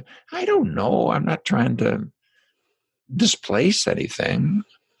that I don't know. I'm not trying to displace anything,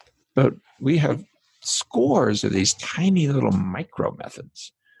 but we have scores of these tiny little micro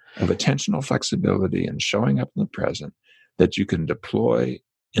methods of attentional flexibility and showing up in the present that you can deploy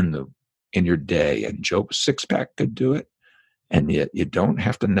in your day. And Joe Sixpack could do it, and yet you don't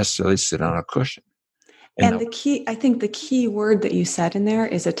have to necessarily sit on a cushion. And I think the key word that you said in there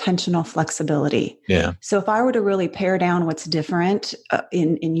is attentional flexibility. Yeah. So if I were to really pare down what's different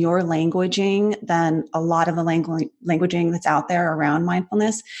in your languaging than a lot of the languaging that's out there around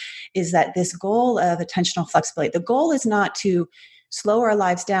mindfulness, is that this goal of attentional flexibility, the goal is not to slow our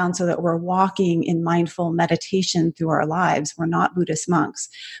lives down so that we're walking in mindful meditation through our lives. We're not Buddhist monks,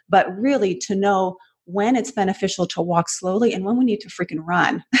 but really to know when it's beneficial to walk slowly and when we need to freaking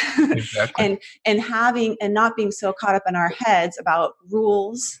run. Exactly. and not being so caught up in our heads about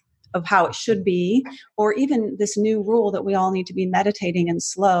rules of how it should be, or even this new rule that we all need to be meditating and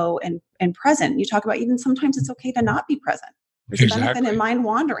slow and present. You talk about even sometimes it's okay to not be present. There's a benefit in mind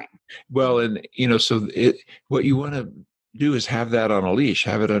wandering. Well, and so what you want to do is have that on a leash,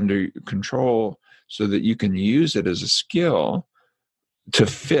 have it under control so that you can use it as a skill to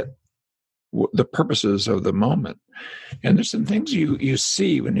fit the purposes of the moment. And there's some things you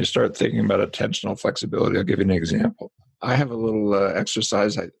see when you start thinking about attentional flexibility. I'll give you an example. I have a little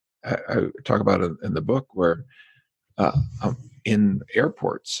exercise I talk about in the book where in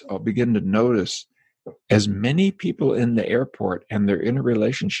airports, I'll begin to notice as many people in the airport and their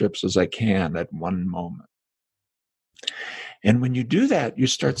interrelationships as I can at one moment. And when you do that, you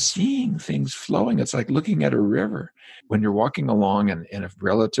start seeing things flowing. It's like looking at a river. When you're walking along in a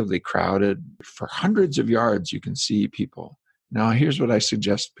relatively crowded, for hundreds of yards, you can see people. Now, here's what I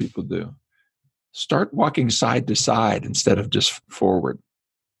suggest people do. Start walking side to side instead of just forward.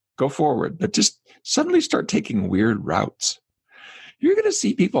 Go forward, but just suddenly start taking weird routes. You're going to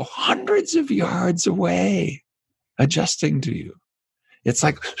see people hundreds of yards away adjusting to you. It's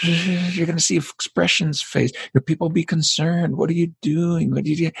like you're going to see expressions face. People be concerned. What are you doing? What do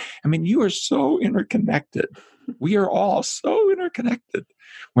you do? I mean, you are so interconnected. We are all so interconnected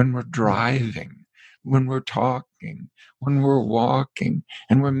when we're driving, when we're talking, when we're walking,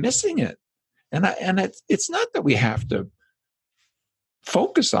 and we're missing it. And it's not that we have to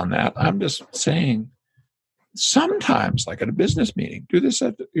focus on that. I'm just saying sometimes, like at a business meeting, do this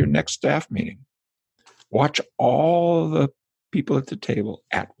at your next staff meeting. Watch all the people at the table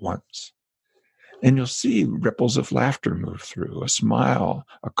at once. And you'll see ripples of laughter move through, a smile,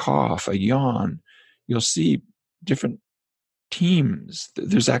 a cough, a yawn. You'll see different teams.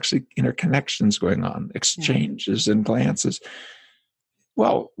 There's actually interconnections going on, exchanges and glances.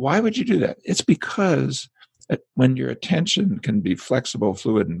 Well, why would you do that? It's because when your attention can be flexible,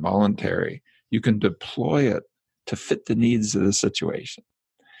 fluid, and voluntary, you can deploy it to fit the needs of the situation.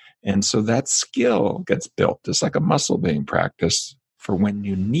 And so that skill gets built. It's like a muscle being practiced for when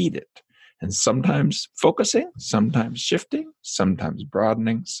you need it. And sometimes focusing, sometimes shifting, sometimes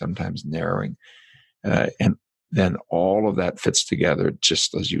broadening, sometimes narrowing. And then all of that fits together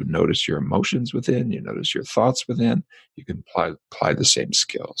just as you notice your emotions within, you notice your thoughts within, you can apply the same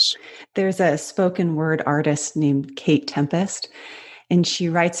skills. There's a spoken word artist named Kate Tempest. And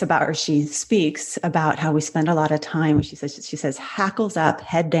she speaks about how we spend a lot of time, she says, hackles up,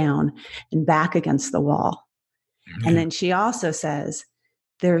 head down, and back against the wall. Mm-hmm. And then she also says,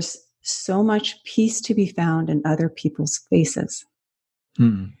 there's so much peace to be found in other people's faces.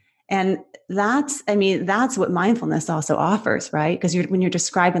 Mm-hmm. And that's what mindfulness also offers, right? Because when you're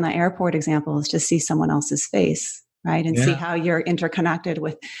describing the airport example, is to see someone else's face. Right. And see how you're interconnected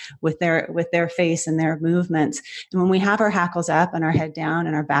with their face and their movements. And when we have our hackles up and our head down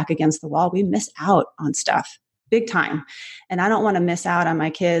and our back against the wall, we miss out on stuff. big time. And I don't want to miss out on my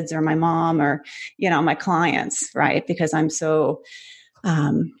kids or my mom or, my clients, right? Because I'm so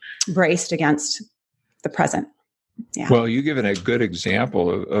braced against the present. Yeah. Well, you've given a good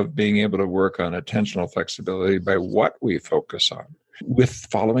example of being able to work on attentional flexibility by what we focus on. With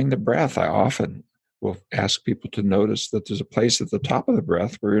following the breath, I often will ask people to notice that there's a place at the top of the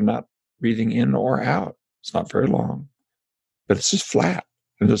breath where you're not breathing in or out. It's not very long, but it's just flat.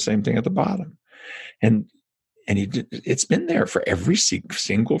 And the same thing at the bottom. And it's been there for every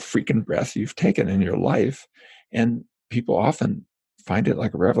single freaking breath you've taken in your life. And people often find it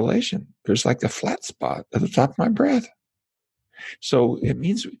like a revelation. There's like the flat spot at the top of my breath. So it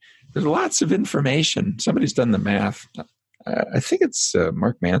means there's lots of information. Somebody's done the math. I think it's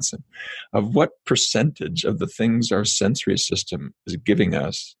Mark Manson, of what percentage of the things our sensory system is giving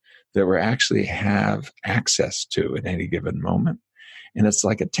us that we actually have access to at any given moment. And it's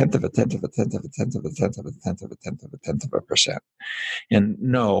like a tenth of a tenth of a tenth of a tenth of a tenth of a tenth of a tenth of a tenth of a percent. And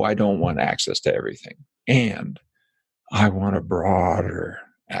no, I don't want access to everything. And I want a broader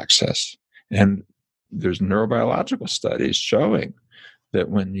access. And there's neurobiological studies showing that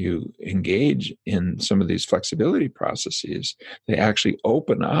when you engage in some of these flexibility processes, they actually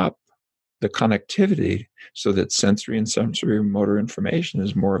open up the connectivity so that sensory and sensory motor information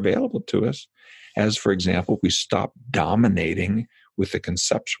is more available to us. As, for example, we stop dominating with the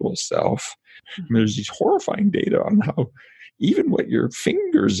conceptual self. And there's these horrifying data on how even what your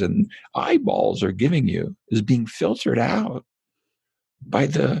fingers and eyeballs are giving you is being filtered out by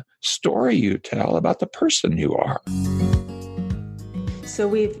the story you tell about the person you are. So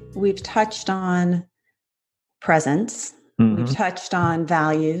we've touched on presence. Mm-hmm. We've touched on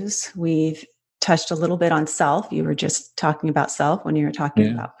values. We've touched a little bit on self. You were just talking about self when you were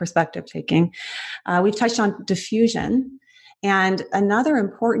talking about perspective taking. We've touched on diffusion. And another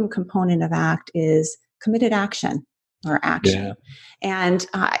important component of ACT is committed action or action. Yeah. And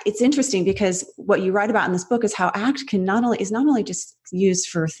it's interesting because what you write about in this book is how ACT is not only just used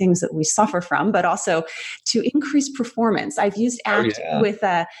for things that we suffer from, but also to increase performance. I've used ACT with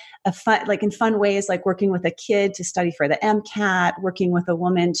a fun, like in fun ways, like working with a kid to study for the MCAT, working with a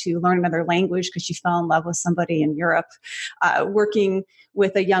woman to learn another language because she fell in love with somebody in Europe, working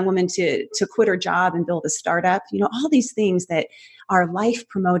with a young woman to quit her job and build a startup. All these things that are life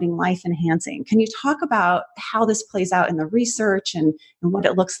promoting, life enhancing. Can you talk about how this plays out in the research and what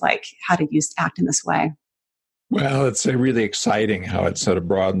it looks like, how to use ACT in this way? Well, it's really exciting how it sort of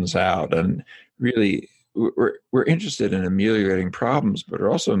broadens out, and really we're interested in ameliorating problems, but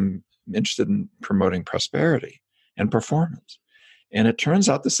we're also interested in promoting prosperity and performance. And it turns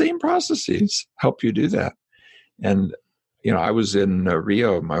out the same processes help you do that. And I was in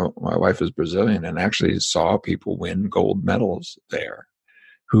Rio. My wife is Brazilian, and actually saw people win gold medals there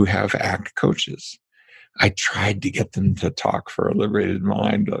who have ACT coaches. I tried to get them to talk for a liberated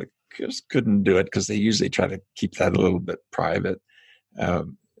mind. I just couldn't do it because they usually try to keep that a little bit private.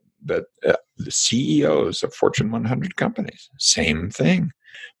 But the CEOs of Fortune 100 companies, same thing.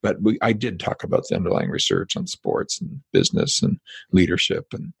 But I did talk about the underlying research on sports and business and leadership.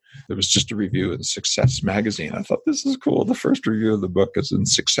 And there was just a review in Success Magazine. I thought, this is cool. The first review of the book is in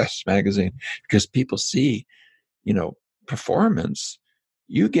Success Magazine because people see, performance.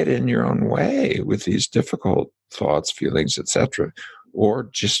 You get in your own way with these difficult thoughts, feelings, etc., or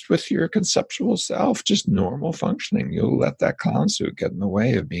just with your conceptual self, just normal functioning. You'll let that clown suit get in the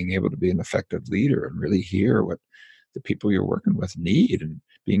way of being able to be an effective leader and really hear what the people you're working with need and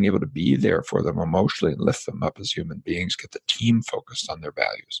being able to be there for them emotionally and lift them up as human beings, get the team focused on their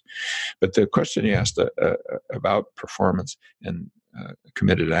values. But the question you asked about performance and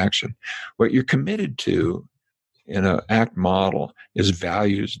committed action, what you're committed to in an ACT model is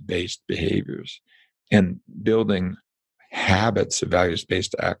values-based behaviors and building habits of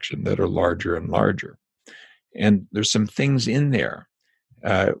values-based action that are larger and larger. And there's some things in there.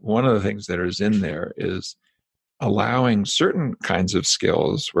 One of the things that is in there is allowing certain kinds of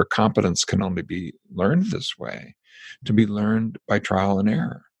skills where competence can only be learned this way to be learned by trial and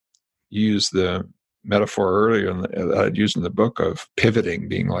error. You used the metaphor earlier that I'd used in the book of pivoting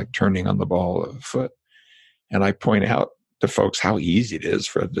being like turning on the ball of a foot. And I point out to folks how easy it is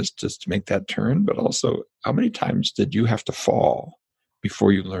for just to make that turn, but also how many times did you have to fall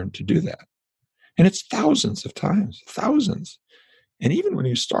before you learned to do that? And it's thousands of times, thousands. And even when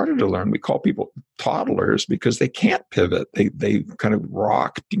you started to learn, we call people toddlers because they can't pivot. They kind of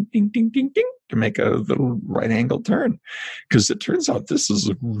rock, ding, ding, ding, ding, ding, to make a little right angle turn. Because it turns out this is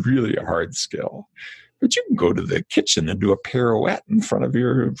a really hard skill. But you can go to the kitchen and do a pirouette in front of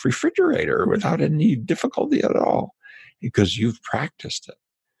your refrigerator without any difficulty at all because you've practiced it.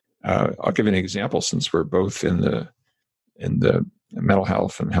 I'll give you an example since we're both in the mental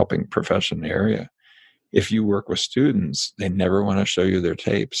health and helping profession area. If you work with students, they never want to show you their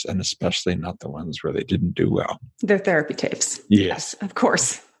tapes, and especially not the ones where they didn't do well. Their therapy tapes. Yes, of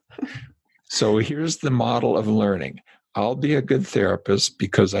course. So here's the model of learning. I'll be a good therapist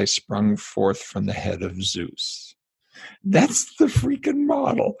because I sprung forth from the head of Zeus. That's the freaking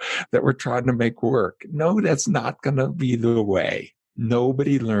model that we're trying to make work. No, that's not going to be the way.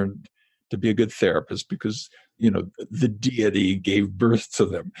 Nobody learned to be a good therapist because, the deity gave birth to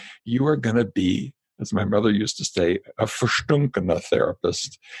them. You are going to be, as my mother used to say, a verstunkene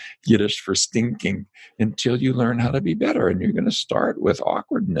therapist, Yiddish for stinking, until you learn how to be better. And you're going to start with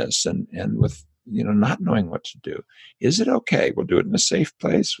awkwardness and with, not knowing what to do. Is it okay? We'll do it in a safe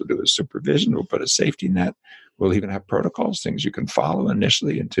place. We'll do it with supervision. We'll put a safety net. We'll even have protocols, things you can follow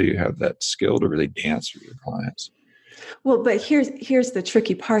initially until you have that skill to really dance with your clients. Well, but here's the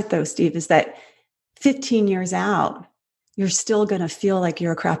tricky part, though, Steve, is that 15 years out, you're still going to feel like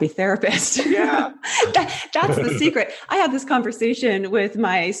you're a crappy therapist. Yeah. That's the secret. I have this conversation with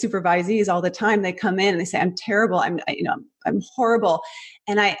my supervisees all the time. They come in and they say, I'm terrible. I'm horrible.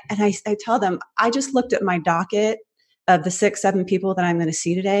 And I tell them, I just looked at my docket of the 6-7 people that I'm going to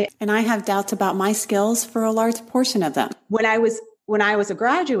see today. And I have doubts about my skills for a large portion of them. When I was a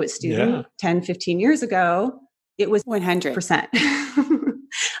graduate student 10, 15 years ago, it was 100%.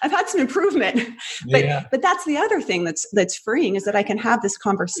 I've had some improvement, but that's the other thing that's freeing, is that I can have this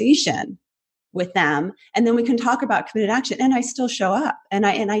conversation with them, and then we can talk about committed action, and I still show up, and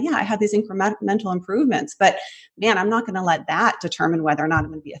I have these incremental improvements. But man, I'm not going to let that determine whether or not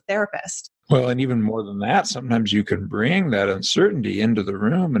I'm going to be a therapist. Well, and even more than that, sometimes you can bring that uncertainty into the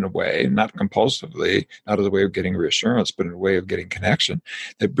room in a way, not compulsively, not as a way of getting reassurance, but in a way of getting connection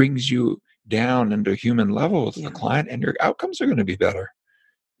that brings you down into a human level with the client, and your outcomes are going to be better.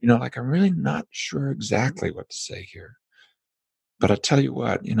 I'm really not sure exactly what to say here. But I tell you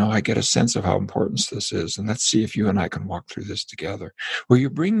what, I get a sense of how important this is. And let's see if you and I can walk through this together, where you're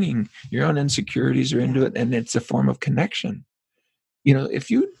bringing your own insecurities into it, and it's a form of connection.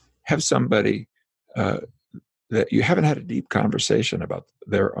 If you have somebody that you haven't had a deep conversation about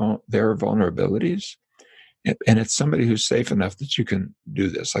their vulnerabilities, and it's somebody who's safe enough that you can do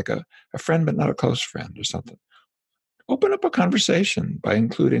this, like a friend but not a close friend or something, open up a conversation by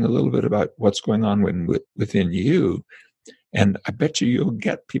including a little bit about what's going on within you. And I bet you'll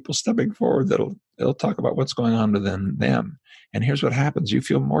get people stepping forward they'll talk about what's going on within them. And here's what happens. You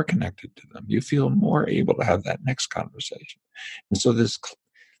feel more connected to them. You feel more able to have that next conversation. And so this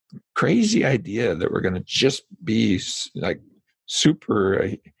crazy idea that we're going to just be like super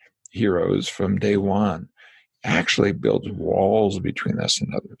heroes from day one actually builds walls between us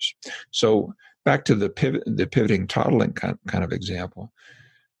and others. So back to the pivoting toddling kind of example,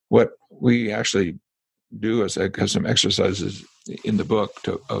 what we actually do is I have some exercises in the book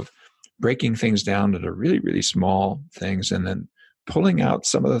of breaking things down into really, really small things, and then pulling out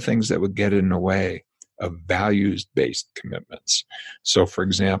some of the things that would get in the way of values-based commitments. So, for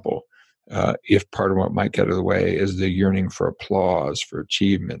example, if part of what might get in the way is the yearning for applause, for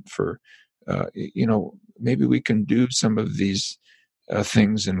achievement, for, maybe we can do some of these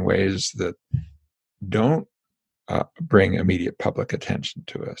things in ways that don't bring immediate public attention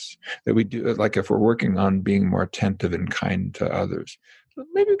to us, that we do, like if we're working on being more attentive and kind to others,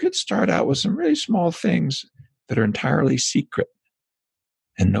 maybe we could start out with some really small things that are entirely secret,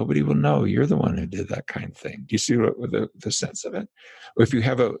 and nobody will know you're the one who did that kind of thing. Do you see the sense of it? Or if you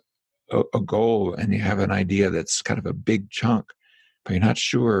have a goal and you have an idea that's kind of a big chunk, but you're not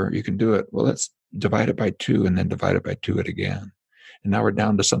sure you can do it, well, let's divide it by 2 and then divide it by 2 again. And now we're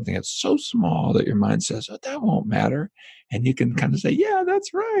down to something that's so small that your mind says, oh, that won't matter. And you can kind of say, yeah,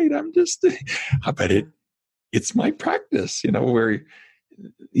 that's right. I'm just, but it's my practice, where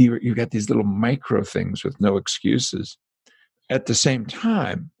you got these little micro things with no excuses. At the same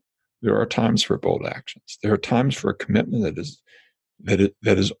time, there are times for bold actions. There are times for a commitment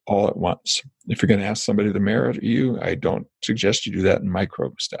that is all at once. If you're going to ask somebody to marry you, I don't suggest you do that in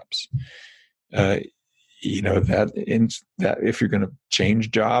micro steps. That if you're going to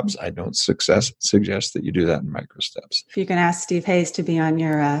change jobs, I don't suggest that you do that in micro steps. If you can ask Steve Hayes to be on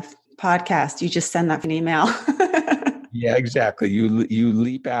your podcast, you just send that an email. Yeah, exactly. You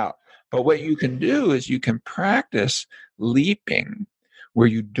leap out. But what you can do is you can practice leaping where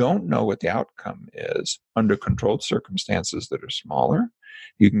you don't know what the outcome is under controlled circumstances that are smaller.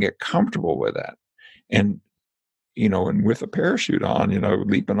 You can get comfortable with that. And with a parachute on,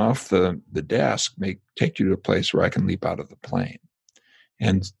 leaping off the desk may take you to a place where I can leap out of the plane.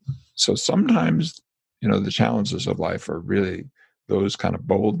 And so sometimes, the challenges of life are really those kind of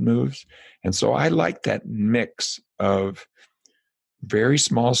bold moves. And so I like that mix of very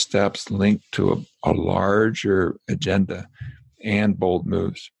small steps linked to a larger agenda and bold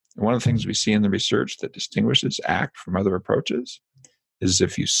moves. And one of the things we see in the research that distinguishes ACT from other approaches is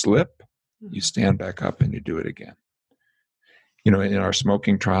if you slip, you stand back up and you do it again. In our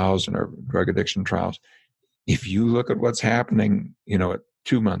smoking trials and our drug addiction trials, if you look at what's happening, at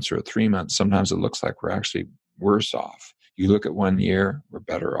 2 months or at 3 months, sometimes it looks like we're actually worse off. You look at 1 year, we're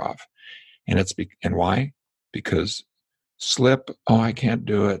better off. And why? Because slip, I can't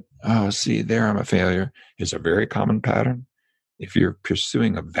do it. See, there I'm a failure, is a very common pattern. If you're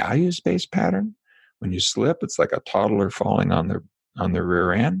pursuing a values-based pattern, when you slip, it's like a toddler falling on their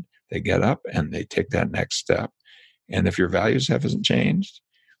rear end. They get up and they take that next step. And if your values haven't changed,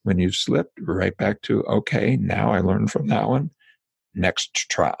 when you've slipped, right back to, okay, now I learned from that one, next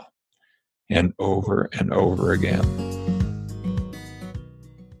trial, and over again.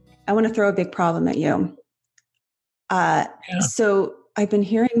 I want to throw a big problem at you. So I've been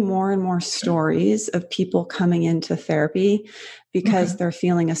hearing more and more stories of people coming into therapy because they're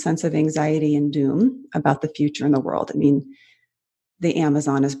feeling a sense of anxiety and doom about the future in the world. I mean, the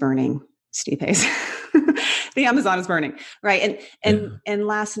Amazon is burning, Steve Hayes. The Amazon is burning, right? And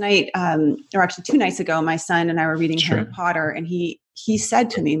last night, or actually 2 nights ago, my son and I were reading Harry Potter, and he said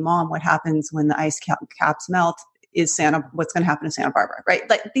to me, "Mom, what happens when the ice caps melt? What's going to happen to Santa Barbara?" Right?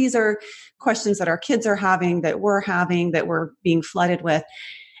 Like, these are questions that our kids are having, that we're being flooded with,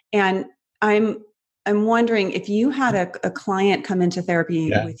 and I'm wondering if you had a client come into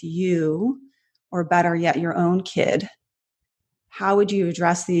therapy with you, or better yet, your own kid. How would you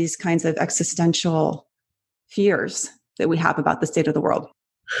address these kinds of existential fears that we have about the state of the world?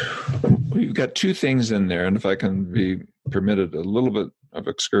 Well, you've got 2 things in there, and if I can be permitted a little bit of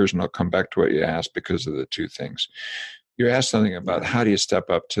excursion, I'll come back to what you asked because of the 2 things. You asked something about how do you step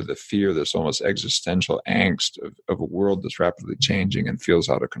up to the fear, this almost existential angst of a world that's rapidly changing and feels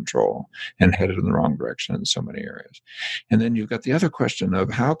out of control and headed in the wrong direction in so many areas. And then you've got the other question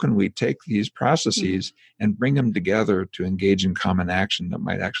of how can we take these processes and bring them together to engage in common action that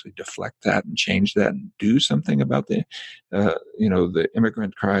might actually deflect that and change that and do something about the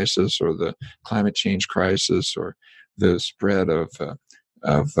immigrant crisis or the climate change crisis or the spread of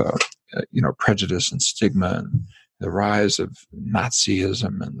prejudice and stigma and the rise of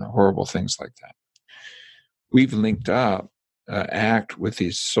Nazism and the horrible things like that. We've linked up ACT with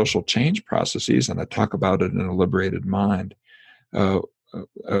these social change processes, and I talk about it in A Liberated Mind. A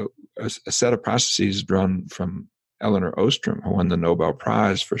set of processes drawn from Elinor Ostrom, who won the Nobel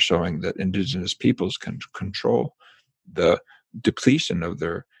Prize for showing that indigenous peoples can control the depletion of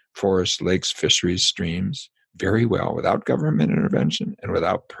their forests, lakes, fisheries, streams very well without government intervention and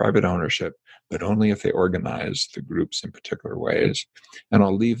without private ownership, but only if they organize the groups in particular ways. And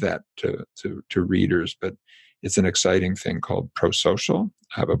I'll leave that to readers, but it's an exciting thing called Prosocial.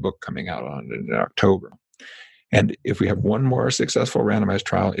 I have a book coming out on it in October. And if we have one more successful randomized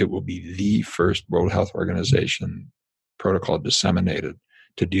trial, it will be the first World Health Organization protocol disseminated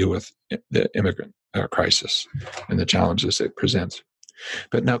to deal with the immigrant crisis and the challenges it presents.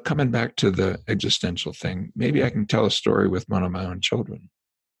 But now coming back to the existential thing, maybe I can tell a story with one of my own children.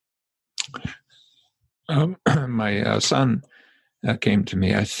 My son came to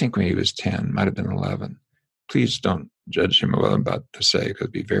me, I think when he was 10, might have been 11. Please don't judge him what I'm about to say because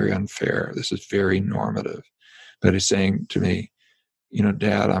it'd be very unfair. This is very normative. But he's saying to me,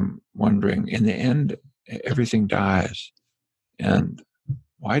 Dad, I'm wondering, in the end, everything dies. And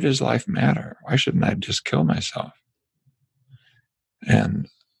why does life matter? Why shouldn't I just kill myself? And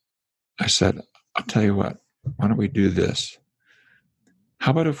I said, I'll tell you what, why don't we do this?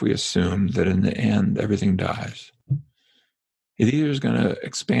 How about if we assume that in the end, everything dies? It either is going to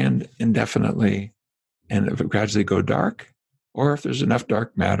expand indefinitely and if it gradually go dark, or if there's enough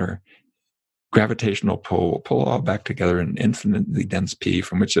dark matter, gravitational pull will pull all back together in an infinitely dense P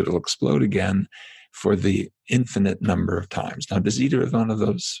from which it'll explode again for the infinite number of times. Now, does either one of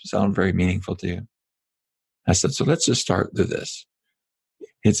those sound very meaningful to you? I said, so let's just start with this.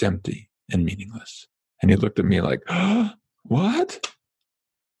 It's empty and meaningless. And he looked at me like, what?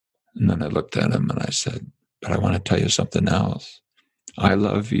 And then I looked at him and I said, but I want to tell you something else. I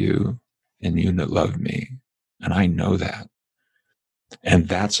love you and you love me. And I know that. And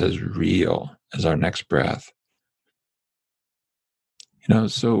that's as real as our next breath.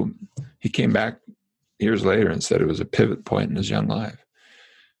 So he came back years later and said it was a pivot point in his young life.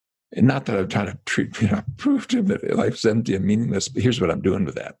 And not that I'm trying to prove to him that life's empty and meaningless, but here's what I'm doing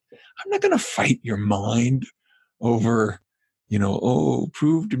with that. I'm not going to fight your mind over,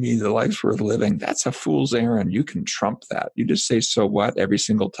 prove to me the life's worth living. That's a fool's errand. You can trump that. You just say, so what, every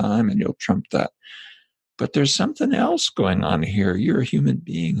single time, and you'll trump that. But there's something else going on here. You're a human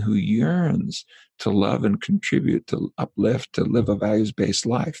being who yearns to love and contribute, to uplift, to live a values-based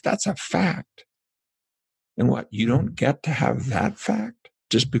life. That's a fact. And what, you don't get to have that fact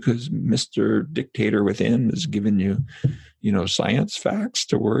just because Mr. Dictator within has given you, science facts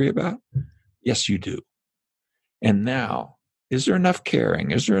to worry about? Yes, you do. And now, is there enough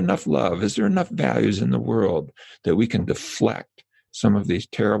caring? Is there enough love? Is there enough values in the world that we can deflect some of these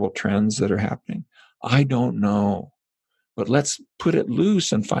terrible trends that are happening? I don't know, but let's put it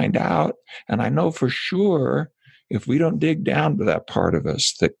loose and find out. And I know for sure, if we don't dig down to that part of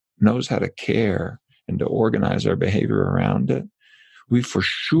us that knows how to care and to organize our behavior around it, we for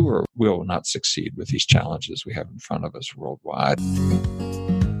sure will not succeed with these challenges we have in front of us worldwide.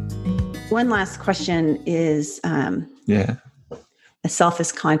 One last question is a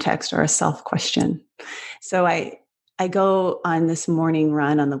selfist context or a self question. So I go on this morning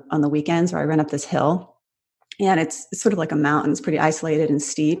run on the weekends where I run up this hill, and it's sort of like a mountain. It's pretty isolated and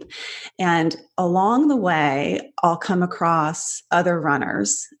steep. And along the way, I'll come across other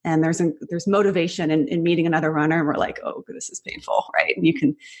runners, and there's motivation in meeting another runner. And we're like, oh, this is painful, right? And you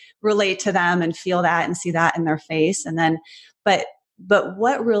can relate to them and feel that and see that in their face. And then, but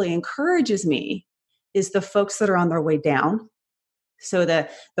what really encourages me is the folks that are on their way down. So the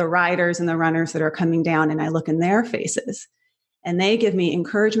riders and the runners that are coming down, and I look in their faces and they give me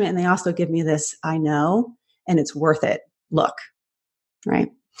encouragement, and they also give me this, I know, and it's worth it. Look, right?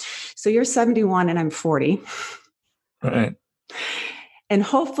 So you're 71 and I'm 40. Right. And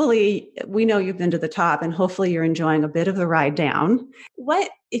hopefully we know you've been to the top, and hopefully you're enjoying a bit of the ride down. What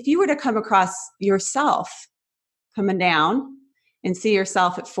if you were to come across yourself coming down and see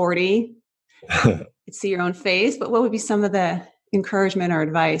yourself at 40, see your own face, but what would be some of the encouragement or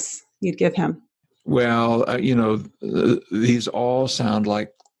advice you'd give him? Well, these all sound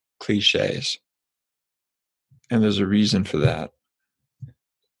like cliches. And there's a reason for that.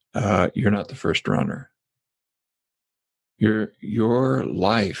 You're not the first runner. Your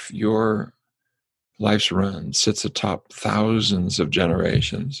life's run sits atop thousands of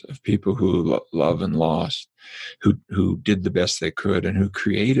generations of people who love and lost, who did the best they could, and who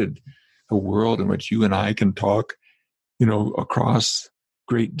created a world in which you and I can talk across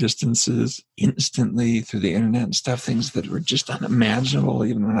great distances instantly through the internet and stuff, things that were just unimaginable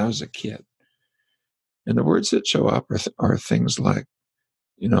even when I was a kid. And the words that show up are things like,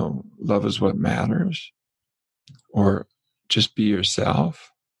 love is what matters, or just be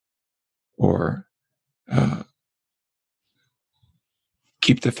yourself, or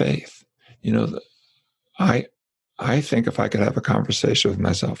keep the faith. I think if I could have a conversation with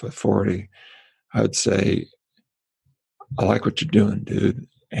myself at 40, I would say, I like what you're doing, dude.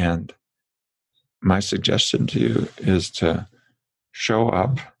 And my suggestion to you is to show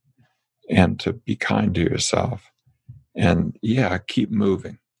up and to be kind to yourself. And keep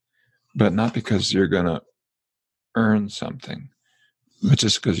moving, but not because you're going to earn something, but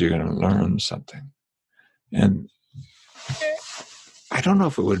just because you're going to learn something. And I don't know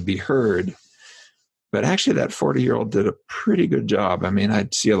if it would be heard, but actually that 40-year-old did a pretty good job. I mean,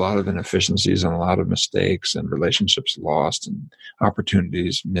 I'd see a lot of inefficiencies and a lot of mistakes and relationships lost and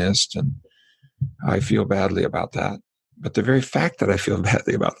opportunities missed. And I feel badly about that. But the very fact that I feel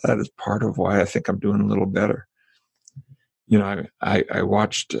badly about that is part of why I think I'm doing a little better. I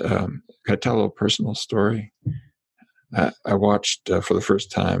watched, can I tell a little personal story? I watched for the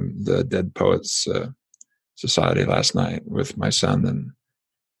first time the Dead Poets Society last night with my son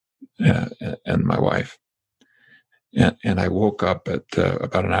and my wife. And I woke up at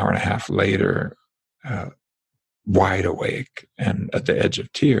about an hour and a half later, wide awake and at the edge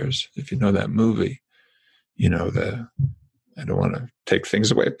of tears. If you know that movie, I don't want to take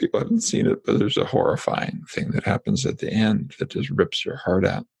things away if people haven't seen it, but there's a horrifying thing that happens at the end that just rips your heart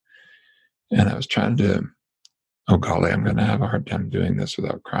out. And I was trying to, oh golly, I'm going to have a hard time doing this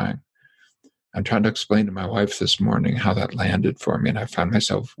without crying. I'm trying to explain to my wife this morning how that landed for me, and I found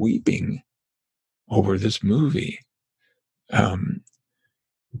myself weeping over this movie.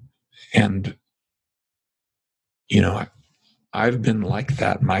 I've been like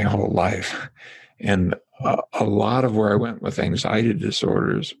that my whole life. And a lot of where I went with anxiety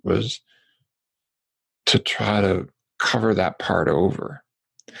disorders was to try to cover that part over.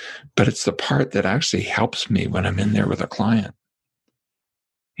 But it's the part that actually helps me when I'm in there with a client.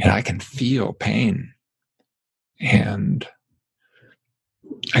 And I can feel pain. And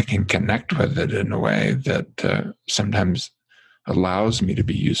I can connect with it in a way that sometimes allows me to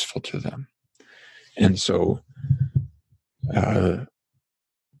be useful to them. And so, The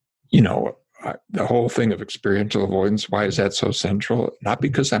whole thing of experiential avoidance, why is that so central? Not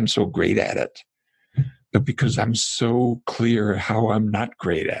because I'm so great at it, but because I'm so clear how I'm not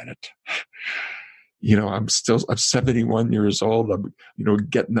great at it. I'm 71 years old. I'm,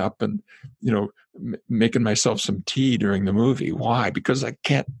 getting up and, making myself some tea during the movie. Why? Because I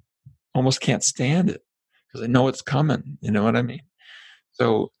almost can't stand it, because I know it's coming. You know what I mean?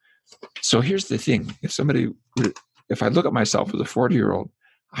 So here's the thing. If I look at myself as a 40-year-old,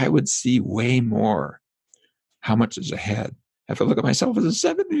 I would see way more how much is ahead. If I look at myself as a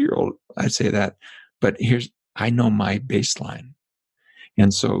 70-year-old, I'd say that. But I know my baseline.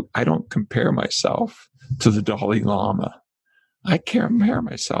 And so I don't compare myself to the Dalai Lama. I compare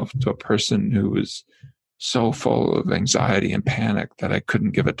myself to a person who was so full of anxiety and panic that I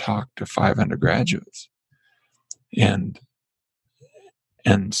couldn't give a talk to 500 graduates. And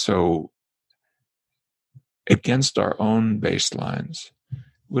so against our own baselines,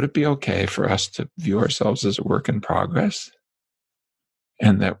 would it be okay for us to view ourselves as a work in progress,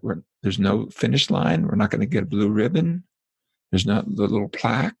 and that there's no finish line? We're not going to get a blue ribbon. There's not the little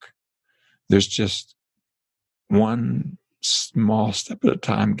plaque. There's just one small step at a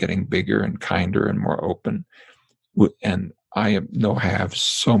time, getting bigger and kinder and more open. And I have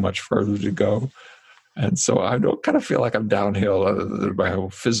so much further to go. And so I don't kind of feel like I'm downhill other than my whole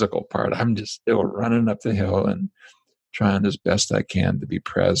physical part. I'm just still running up the hill and trying as best I can to be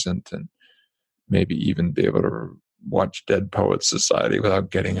present, and maybe even be able to watch Dead Poets Society without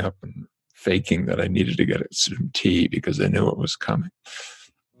getting up and faking that I needed to get some tea because I knew it was coming.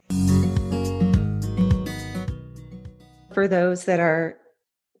 For those that are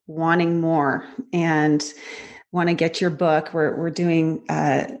wanting more and want to get your book, we're doing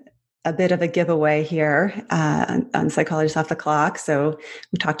a bit of a giveaway here on Psychologists Off the Clock. So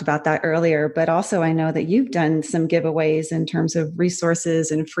we talked about that earlier, but also I know that you've done some giveaways in terms of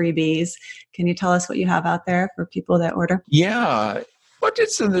resources and freebies. Can you tell us what you have out there for people that order? Yeah.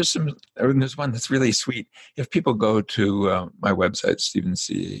 There's one that's really sweet. If people go to my website,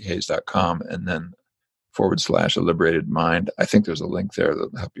 stephenchayes.com, and then / A Liberated Mind, I think there's a link there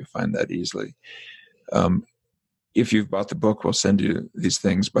that'll help you find that easily. If you've bought the book, we'll send you these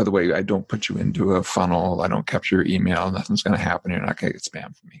things. By the way, I don't put you into a funnel. I don't capture your email. Nothing's going to happen. You're not going to get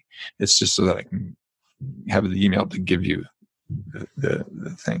spam from me. It's just so that I can have the email to give you the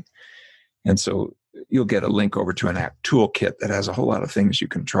thing. And so you'll get a link over to an app toolkit that has a whole lot of things you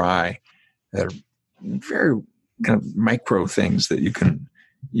can try that are very kind of micro things that you can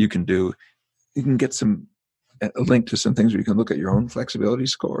do. You can get a link to some things where you can look at your own flexibility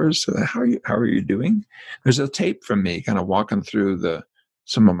scores. So how are you doing? There's a tape from me kind of walking through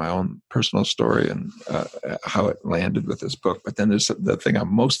some of my own personal story and how it landed with this book. But then there's the thing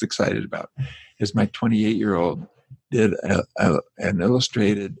I'm most excited about is my 28-year-old did an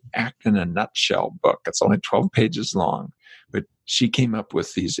illustrated Act in a Nutshell book. It's only 12 pages long, but she came up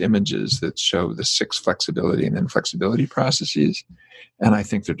with these images that show the 6 flexibility and inflexibility processes. And I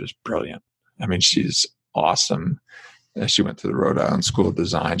think they're just brilliant. I mean, she's awesome. She went to the Rhode Island School of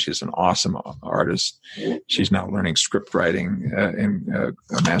Design. She's an awesome artist. She's now learning script writing in a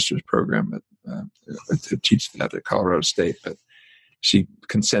master's program to teach that at Colorado State. But she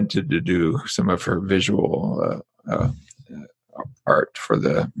consented to do some of her visual art for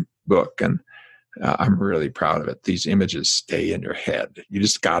the book, and I'm really proud of it. These images stay in your head. You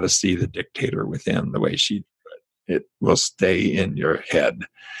just got to see the dictator within the way she did it. It will stay in your head.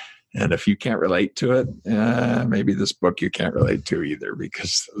 And if you can't relate to it, maybe this book you can't relate to either,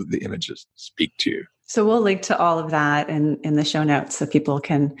 because the images speak to you. So we'll link to all of that in the show notes so people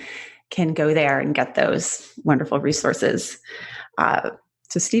can go there and get those wonderful resources.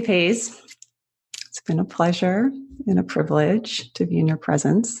 So Steve Hayes, it's been a pleasure and a privilege to be in your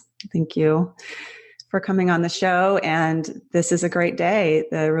presence. Thank you for coming on the show. And this is a great day,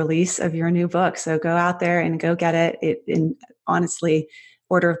 the release of your new book. So go out there and go get it. Honestly,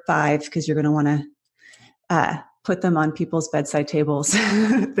 order 5 because you're going to want to put them on people's bedside tables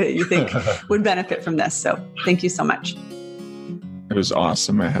that you think would benefit from this. So thank you so much. It was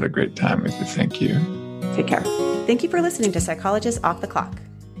awesome. I had a great time with you. Thank you. Take care. Thank you for listening to Psychologists Off the Clock.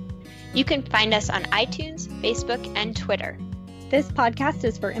 You can find us on iTunes, Facebook, and Twitter. This podcast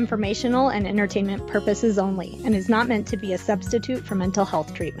is for informational and entertainment purposes only and is not meant to be a substitute for mental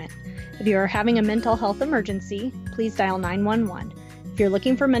health treatment. If you are having a mental health emergency, please dial 911. If you're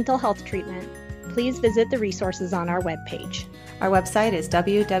looking for mental health treatment, please visit the resources on our webpage. Our website is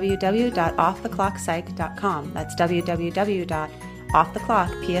www.offtheclockpsych.com. That's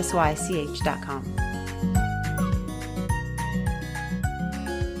www.offtheclockpsych.com.